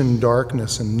Egyptian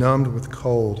darkness and numbed with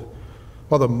cold,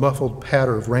 while the muffled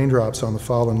patter of raindrops on the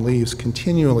fallen leaves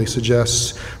continually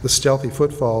suggests the stealthy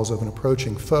footfalls of an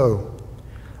approaching foe,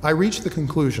 I reach the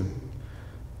conclusion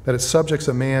that it subjects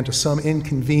a man to some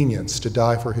inconvenience to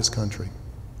die for his country."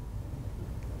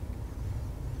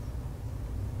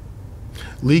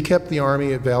 Lee kept the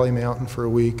army at Valley Mountain for a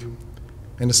week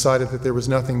and decided that there was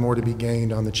nothing more to be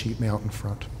gained on the Cheat Mountain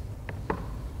front.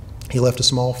 He left a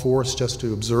small force just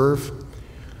to observe,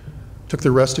 took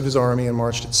the rest of his army and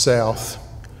marched it south,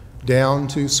 down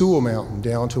to Sewell Mountain,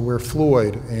 down to where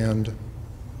Floyd and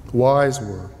Wise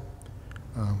were.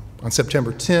 On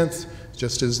September 10th,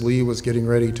 just as Lee was getting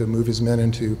ready to move his men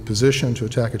into position to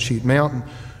attack at Cheat Mountain,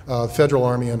 the Federal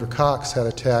Army under Cox had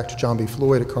attacked John B.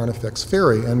 Floyd at Carnifex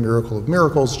Ferry, and miracle of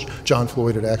miracles, John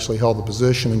Floyd had actually held the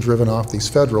position and driven off these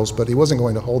Federals, but he wasn't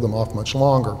going to hold them off much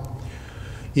longer.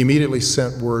 He immediately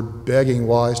sent word begging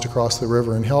Wise to cross the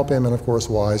river and help him, and of course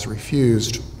Wise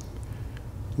refused.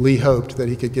 Lee hoped that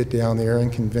he could get down there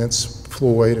and convince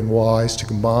Floyd and Wise to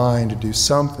combine to do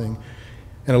something,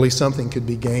 and at least something could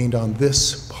be gained on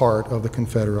this part of the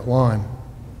Confederate line.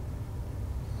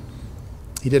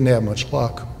 He didn't have much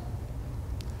luck.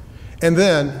 And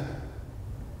then,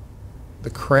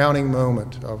 the crowning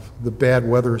moment of the bad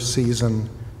weather season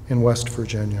in West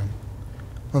Virginia.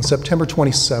 On September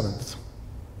 27th,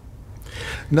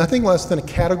 nothing less than a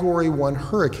Category 1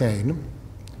 hurricane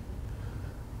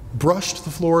brushed the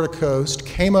Florida coast,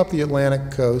 came up the Atlantic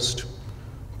coast,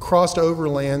 crossed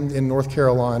overland in North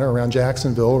Carolina around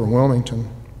Jacksonville or Wilmington,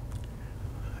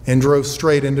 and drove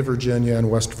straight into Virginia and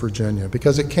West Virginia.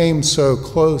 Because it came so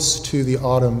close to the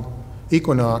autumn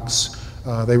equinox,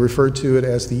 they referred to it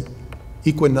as the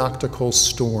equinoctial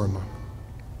storm.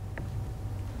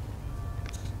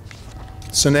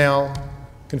 So now,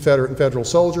 Confederate and Federal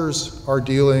soldiers are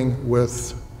dealing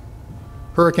with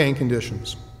hurricane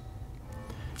conditions.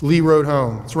 Lee rode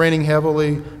home. It's raining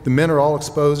heavily. The men are all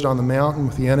exposed on the mountain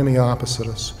with the enemy opposite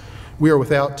us. We are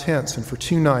without tents, and for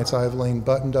 2 nights I have lain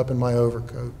buttoned up in my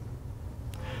overcoat.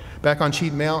 Back on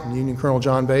Cheat Mountain, Union Colonel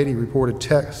John Beatty reported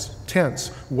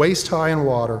tents waist high in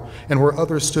water, and where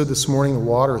others stood this morning, the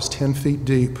water is 10 feet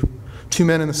deep. 2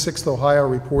 men in the 6th Ohio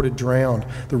reported drowned.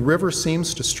 The river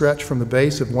seems to stretch from the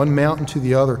base of one mountain to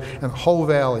the other, and the whole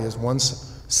valley is one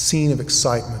scene of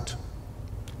excitement.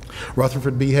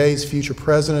 Rutherford B. Hayes, future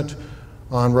president,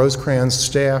 on Rosecrans'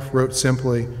 staff, wrote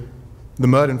simply, "The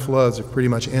mud and floods have pretty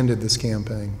much ended this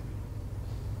campaign."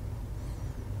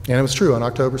 And it was true. On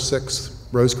October 6th,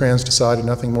 Rosecrans decided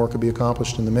nothing more could be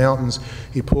accomplished in the mountains.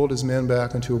 He pulled his men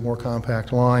back into a more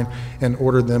compact line and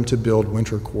ordered them to build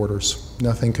winter quarters.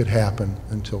 Nothing could happen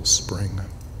until spring.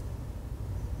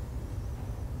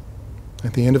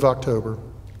 At the end of October,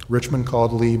 Richmond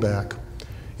called Lee back,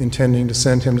 intending to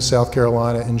send him to South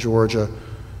Carolina and Georgia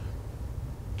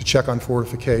to check on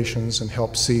fortifications and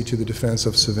help see to the defense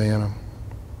of Savannah.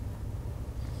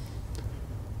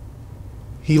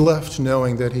 He left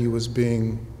knowing that he was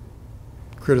being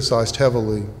criticized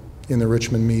heavily in the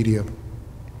Richmond media.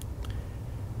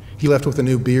 He left with a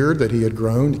new beard that he had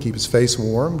grown to keep his face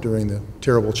warm during the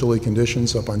terrible chilly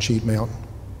conditions up on Cheat Mountain.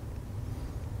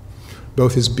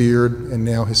 Both his beard and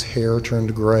now his hair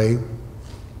turned gray.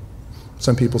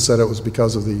 Some people said it was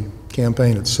because of the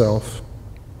campaign itself.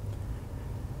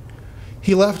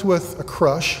 He left with a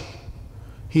crush.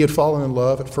 He had fallen in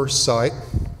love at first sight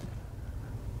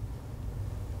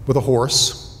with a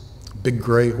horse, a big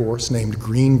gray horse named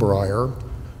Greenbrier,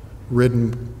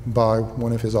 ridden by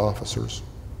one of his officers.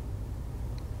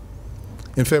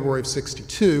 In February of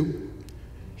 '62,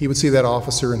 he would see that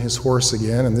officer and his horse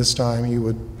again, and this time he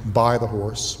would buy the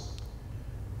horse,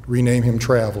 rename him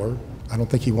Traveler. I don't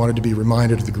think he wanted to be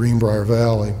reminded of the Greenbrier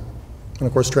Valley. And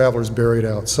of course, Traveler's buried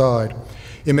outside.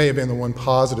 It may have been the one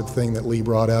positive thing that Lee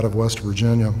brought out of West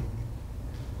Virginia.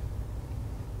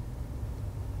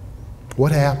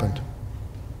 What happened?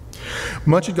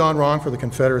 Much had gone wrong for the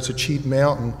Confederates at Cheat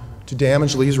Mountain to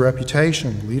damage Lee's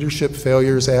reputation. Leadership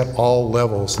failures at all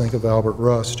levels. Think of Albert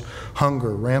Rust.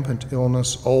 Hunger, rampant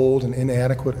illness, old and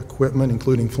inadequate equipment,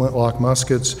 including flintlock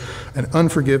muskets, and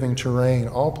unforgiving terrain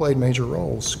all played major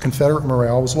roles. Confederate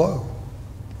morale was low.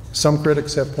 Some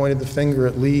critics have pointed the finger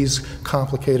at Lee's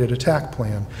complicated attack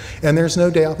plan, and there's no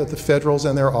doubt that the Federals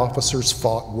and their officers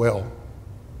fought well.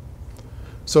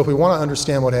 So if we want to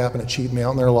understand what happened at Cheat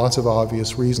Mountain, there are lots of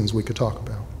obvious reasons we could talk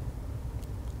about.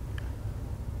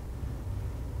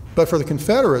 But for the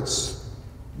Confederates,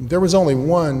 there was only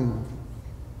one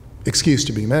excuse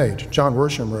to be made. John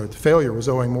Worsham wrote, "The failure was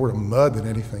owing more to mud than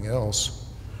anything else.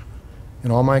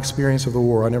 In all my experience of the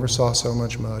war, I never saw so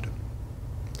much mud."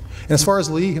 And as far as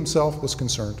Lee himself was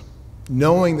concerned,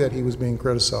 knowing that he was being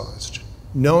criticized,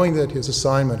 knowing that his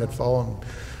assignment had fallen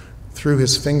through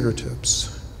his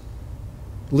fingertips,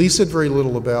 Lee said very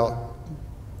little about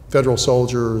Federal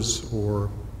soldiers or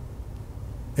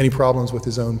any problems with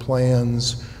his own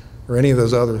plans or any of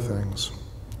those other things.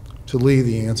 To Lee,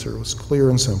 the answer was clear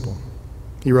and simple.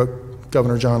 He wrote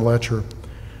Governor John Letcher,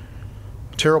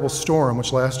 "A terrible storm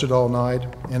which lasted all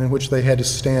night and in which they had to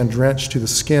stand drenched to the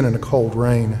skin in a cold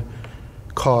rain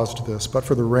caused this. But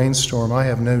for the rainstorm, I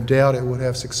have no doubt it would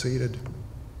have succeeded."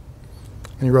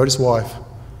 And he wrote his wife,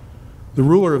 "The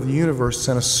ruler of the universe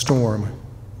sent a storm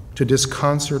to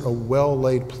disconcert a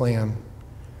well-laid plan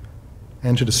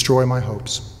and to destroy my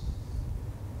hopes."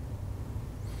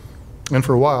 And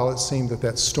for a while, it seemed that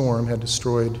that storm had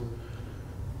destroyed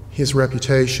his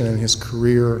reputation and his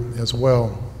career as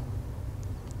well.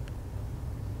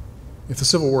 If the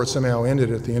Civil War had somehow ended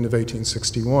at the end of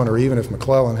 1861, or even if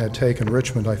McClellan had taken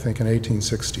Richmond, I think, in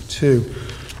 1862,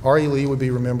 R.E. Lee would be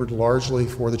remembered largely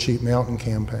for the Cheat Mountain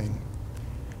campaign.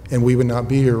 And we would not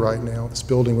be here right now. This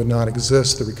building would not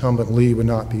exist. The recumbent Lee would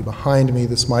not be behind me.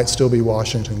 This might still be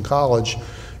Washington College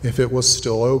if it was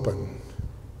still open.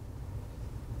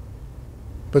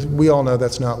 But we all know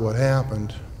that's not what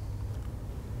happened.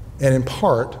 And in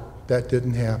part, that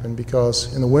didn't happen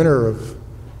because in the winter of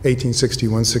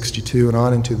 1861-62 and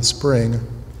on into the spring,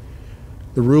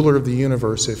 the ruler of the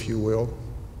universe, if you will,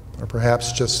 or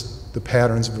perhaps just the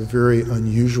patterns of a very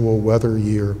unusual weather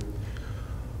year,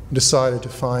 decided to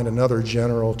find another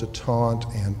general to taunt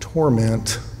and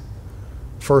torment,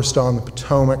 first on the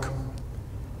Potomac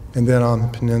and then on the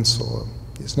peninsula.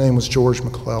 His name was George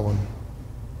McClellan.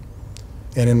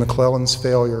 And in McClellan's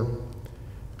failure,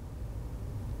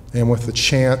 and with the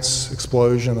chance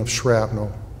explosion of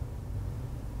shrapnel,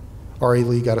 R.E.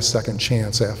 Lee got a second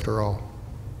chance after all.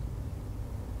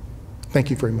 Thank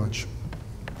you very much.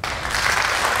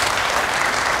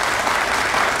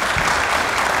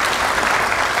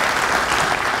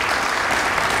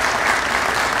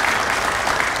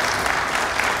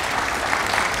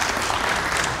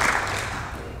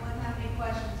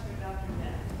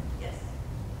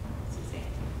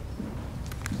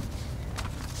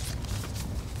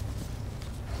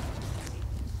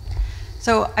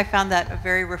 So I found that a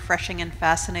very refreshing and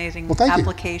fascinating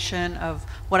application of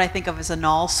what I think of as a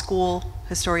Noe school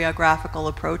historiographical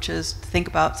approaches to think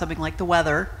about something like the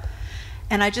weather.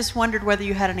 And I just wondered whether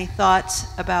you had any thoughts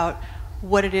about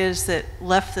what it is that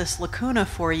left this lacuna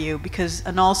for you, because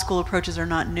a Noe school approaches are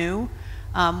not new.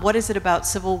 What is it about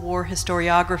Civil War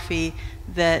historiography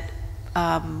that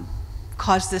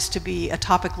caused this to be a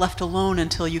topic left alone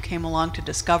until you came along to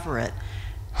discover it?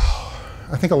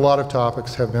 I think a lot of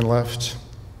topics have been left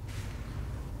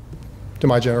to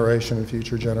my generation and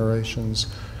future generations.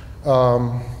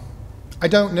 I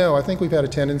don't know. I think we've had a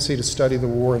tendency to study the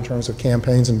war in terms of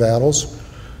campaigns and battles.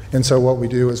 And so what we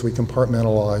do is we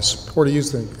compartmentalize, or to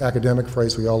use the academic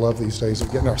phrase we all love these days,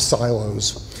 we get in our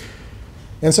silos.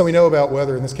 And so we know about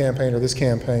whether in this campaign or this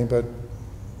campaign, but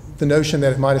the notion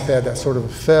that it might have had that sort of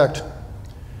effect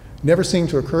never seemed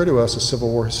to occur to us as Civil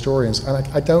War historians. And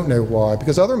I don't know why,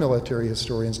 because other military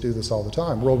historians do this all the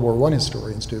time. World War I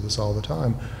historians do this all the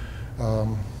time.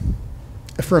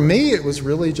 For me, it was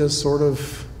really just sort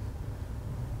of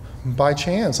by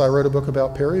chance. I wrote a book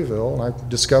about Perryville, and I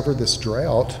discovered this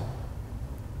drought.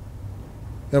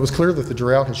 And it was clear that the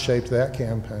drought had shaped that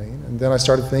campaign. And then I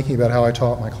started thinking about how I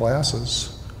taught my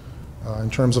classes in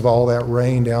terms of all that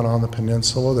rain down on the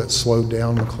peninsula that slowed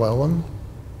down McClellan.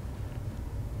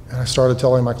 And I started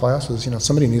telling my classes, you know,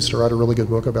 somebody needs to write a really good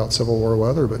book about Civil War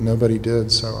weather, but nobody did,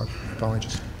 so I finally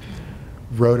just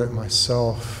wrote it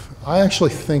myself. I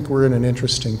actually think we're in an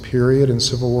interesting period in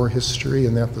Civil War history,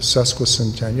 in that the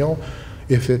sesquicentennial,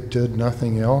 if it did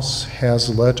nothing else,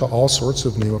 has led to all sorts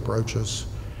of new approaches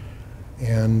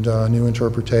and new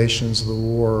interpretations of the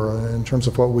war. In terms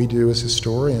of what we do as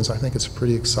historians, I think it's a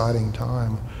pretty exciting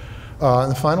time.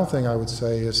 And the final thing I would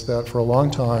say is that for a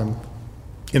long time,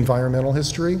 environmental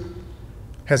history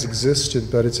has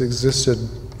existed, but it's existed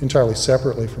entirely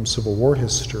separately from Civil War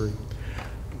history.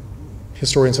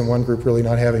 Historians in one group really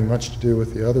not having much to do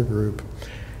with the other group.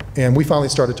 And we finally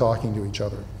started talking to each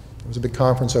other. There was a big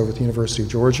conference over at the University of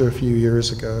Georgia a few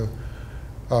years ago.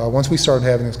 Once we started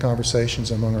having these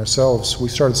conversations among ourselves, we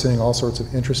started seeing all sorts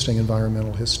of interesting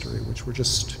environmental history, which we're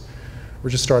just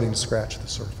starting to scratch the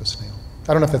surface now.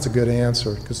 I don't know if that's a good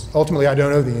answer, because ultimately I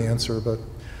don't know the answer, but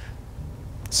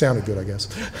it sounded good, I guess.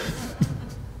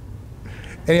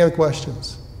 Any other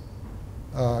questions?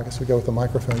 I guess we go with the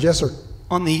microphones. Yes, sir.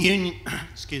 On the Union,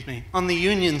 on the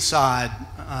Union side,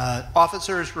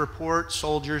 officers report,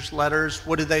 soldiers, letters,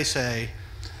 what do they say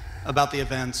about the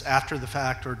events after the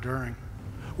fact or during?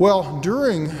 Well,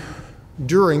 during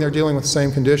they're dealing with the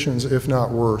same conditions, if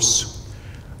not worse.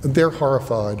 They're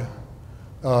horrified,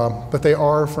 but they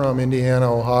are from Indiana,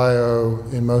 Ohio,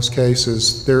 in most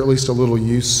cases. They're at least a little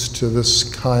used to this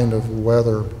kind of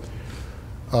weather.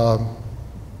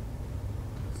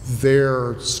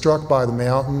 They're struck by the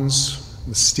mountains,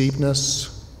 the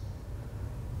steepness.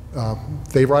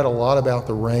 They write a lot about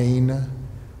the rain.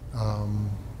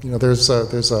 You know, there's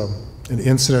an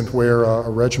incident where a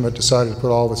regiment decided to put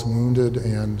all of its wounded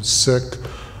and sick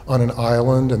on an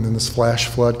island, and then this flash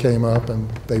flood came up, and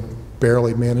they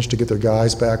barely managed to get their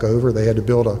guys back over. They had to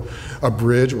build a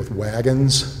bridge with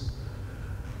wagons.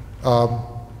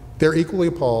 They're equally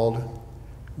appalled.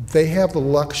 They have the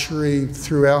luxury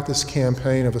throughout this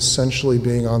campaign of essentially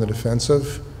being on the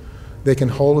defensive. They can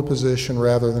hold a position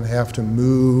rather than have to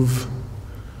move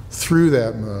through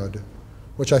that mud,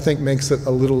 which I think makes it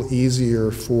a little easier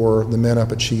for the men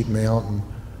up at Cheat Mountain.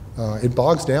 It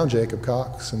bogs down Jacob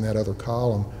Cox in that other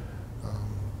column.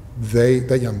 They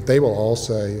will all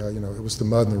say, you know, it was the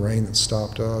mud and the rain that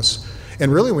stopped us.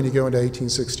 And really, when you go into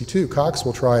 1862, Cox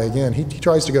will try again. He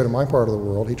tries to go to my part of the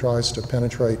world. He tries to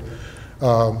penetrate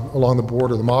along the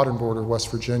border, the modern border of West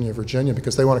Virginia,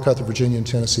 because they want to cut the Virginia and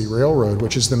Tennessee Railroad,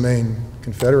 which is the main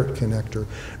Confederate connector.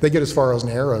 They get as far as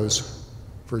Narrows,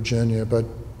 Virginia, but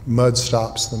mud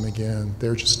stops them again.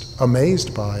 They're just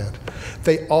amazed by it.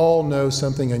 They all know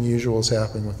something unusual is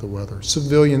happening with the weather.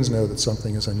 Civilians know that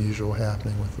something is unusual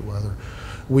happening with the weather.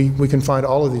 We can find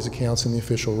all of these accounts in the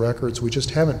official records. We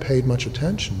just haven't paid much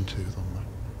attention to them.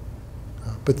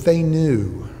 But they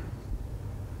knew.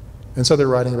 And so they're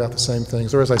writing about the same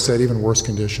things, or as I said, even worse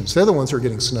conditions. They're the ones who are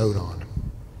getting snowed on.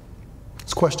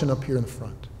 This question up here in the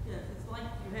front. Yeah, it's like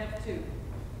you have to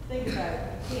think about it.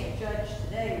 You can't judge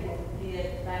today what we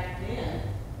did back then.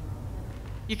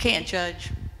 You can't judge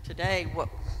today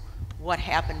what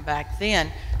happened back then.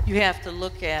 You have to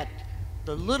look at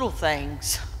the little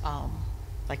things,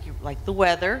 like the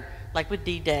weather, like with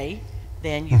D-Day.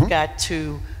 Then you've got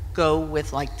to go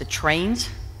with like the trains,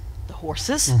 the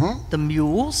horses, the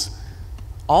mules,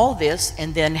 all this,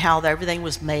 and then how everything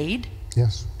was made.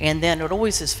 Yes. And then it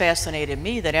always has fascinated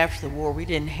me that after the war we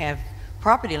didn't have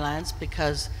property lines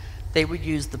because they would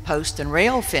use the post and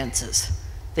rail fences.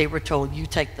 They were told, you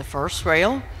take the first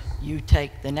rail, you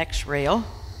take the next rail.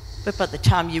 But by the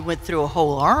time you went through a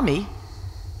whole army,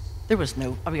 there was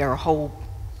no, our whole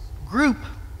group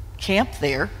camped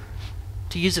there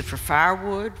to use it for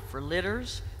firewood, for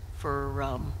litters,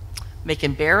 for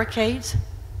making barricades.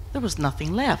 There was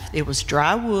nothing left. It was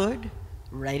dry wood,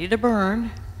 ready to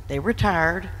burn. They were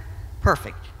tired,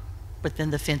 perfect. But then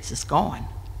the fence is gone.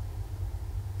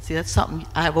 See, that's something,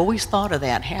 I've always thought of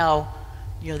that, how,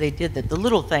 you know, they did that, the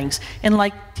little things. And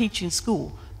like teaching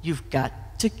school, you've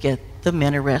got to get them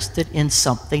interested in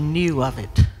something new of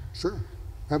it. Sure,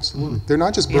 absolutely. They're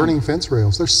not just burning fence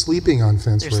rails, they're sleeping on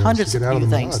fence rails. There's hundreds to get of out new of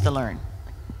the things mud. to learn.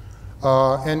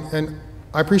 And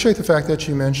I appreciate the fact that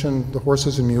you mentioned the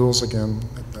horses and mules again.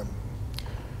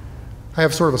 I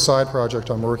have sort of a side project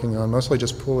I'm working on, mostly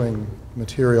just pulling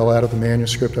material out of the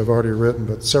manuscript I've already written,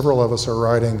 but several of us are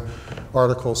writing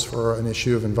articles for an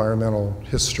issue of Environmental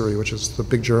History, which is the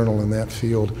big journal in that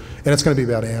field, and it's going to be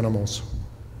about animals.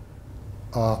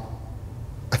 I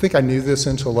think I knew this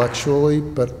intellectually,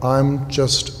 but I'm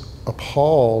just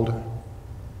appalled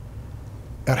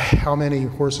at how many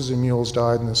horses and mules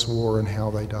died in this war and how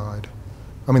they died.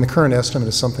 I mean, the current estimate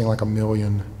is something like 1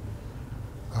 million.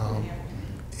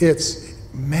 It's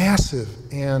massive,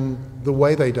 and the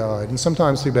way they died, and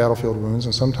sometimes through battlefield wounds,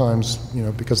 and sometimes, you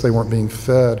know, because they weren't being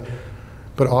fed,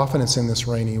 but often it's in this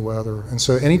rainy weather. And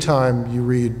so anytime you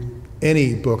read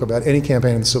any book about any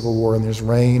campaign in the Civil War and there's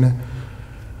rain,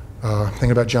 thinking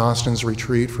about Johnston's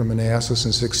retreat from Manassas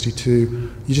in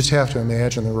 '62, you just have to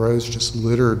imagine the roads just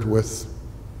littered with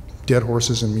dead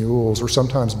horses and mules, or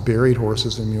sometimes buried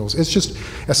horses and mules. It's just,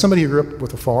 as somebody who grew up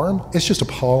with a farm, it's just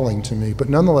appalling to me. But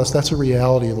nonetheless, that's a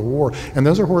reality of the war. And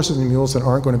those are horses and mules that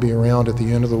aren't going to be around at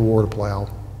the end of the war to plow.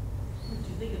 What do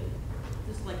you think of,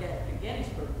 just like at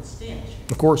Gettysburg, the stench?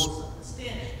 Of course. The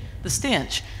stench. The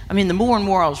stench. I mean, the more and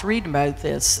more I was reading about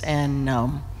this,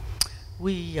 and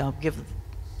we give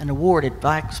an award at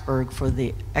Blacksburg for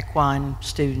the equine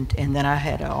student, and then I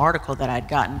had an article that I'd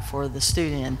gotten for the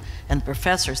student, and the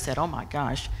professor said, oh my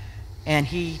gosh, and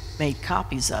he made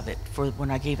copies of it for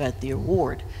when I gave out the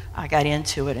award. I got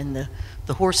into it, and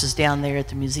the horses down there at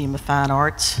the Museum of Fine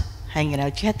Arts hanging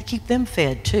out, you had to keep them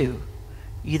fed too.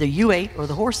 Either you ate or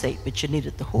the horse ate, but you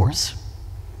needed the horse.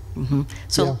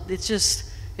 So Yeah. it's just,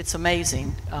 it's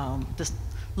amazing. Just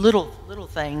little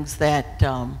things that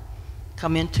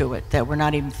come into it that we're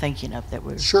not even thinking of, that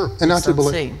we're Sure, and not to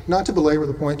see. belabor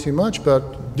the point too much,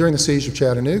 but during the siege of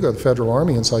Chattanooga, the Federal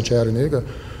Army inside Chattanooga,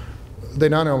 they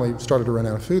not only started to run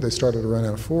out of food, they started to run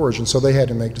out of forage, and so they had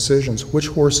to make decisions. Which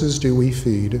horses do we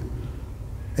feed,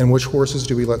 and which horses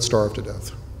do we let starve to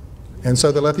death? And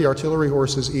so they let the artillery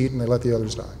horses eat, and they let the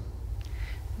others die.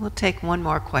 We'll take one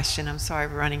more question. I'm sorry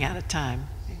we're running out of time.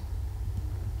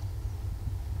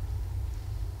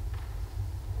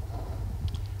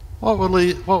 What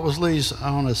was Lee's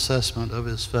own assessment of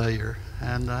his failure,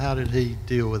 and how did he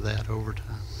deal with that over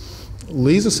time?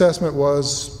 Lee's assessment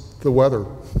was the weather.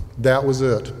 That was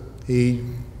it. He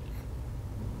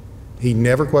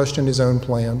never questioned his own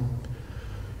plan.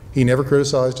 He never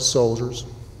criticized his soldiers.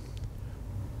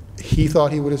 He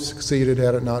thought he would have succeeded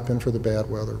had it not been for the bad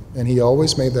weather, and he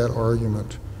always made that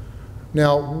argument.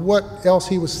 Now, what else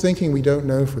he was thinking, we don't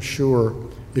know for sure.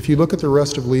 If you look at the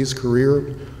rest of Lee's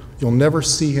career, you'll never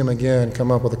see him again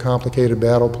come up with a complicated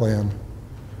battle plan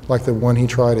like the one he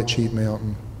tried at Cheat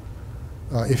Mountain.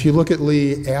 If you look at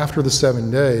Lee after the 7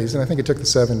 days, and I think it took the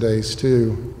 7 days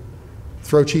too,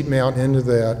 throw Cheat Mountain into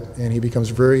that, and he becomes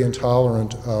very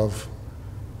intolerant of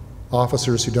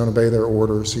officers who don't obey their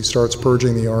orders. He starts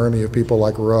purging the army of people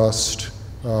like Rust.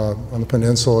 On the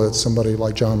peninsula, it's somebody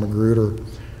like John Magruder.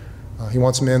 He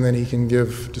wants men that he can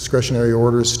give discretionary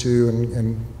orders to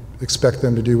and expect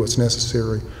them to do what's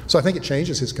necessary. So I think it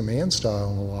changes his command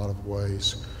style in a lot of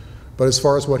ways. But as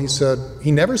far as what he said,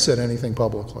 he never said anything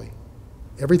publicly.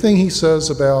 Everything he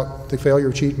says about the failure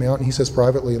of Cheat Mountain, he says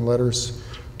privately in letters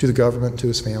to the government, to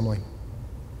his family.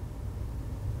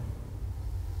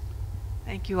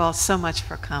 Thank you all so much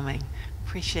for coming.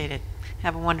 Appreciate it.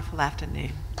 Have a wonderful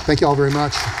afternoon. Thank you all very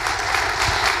much.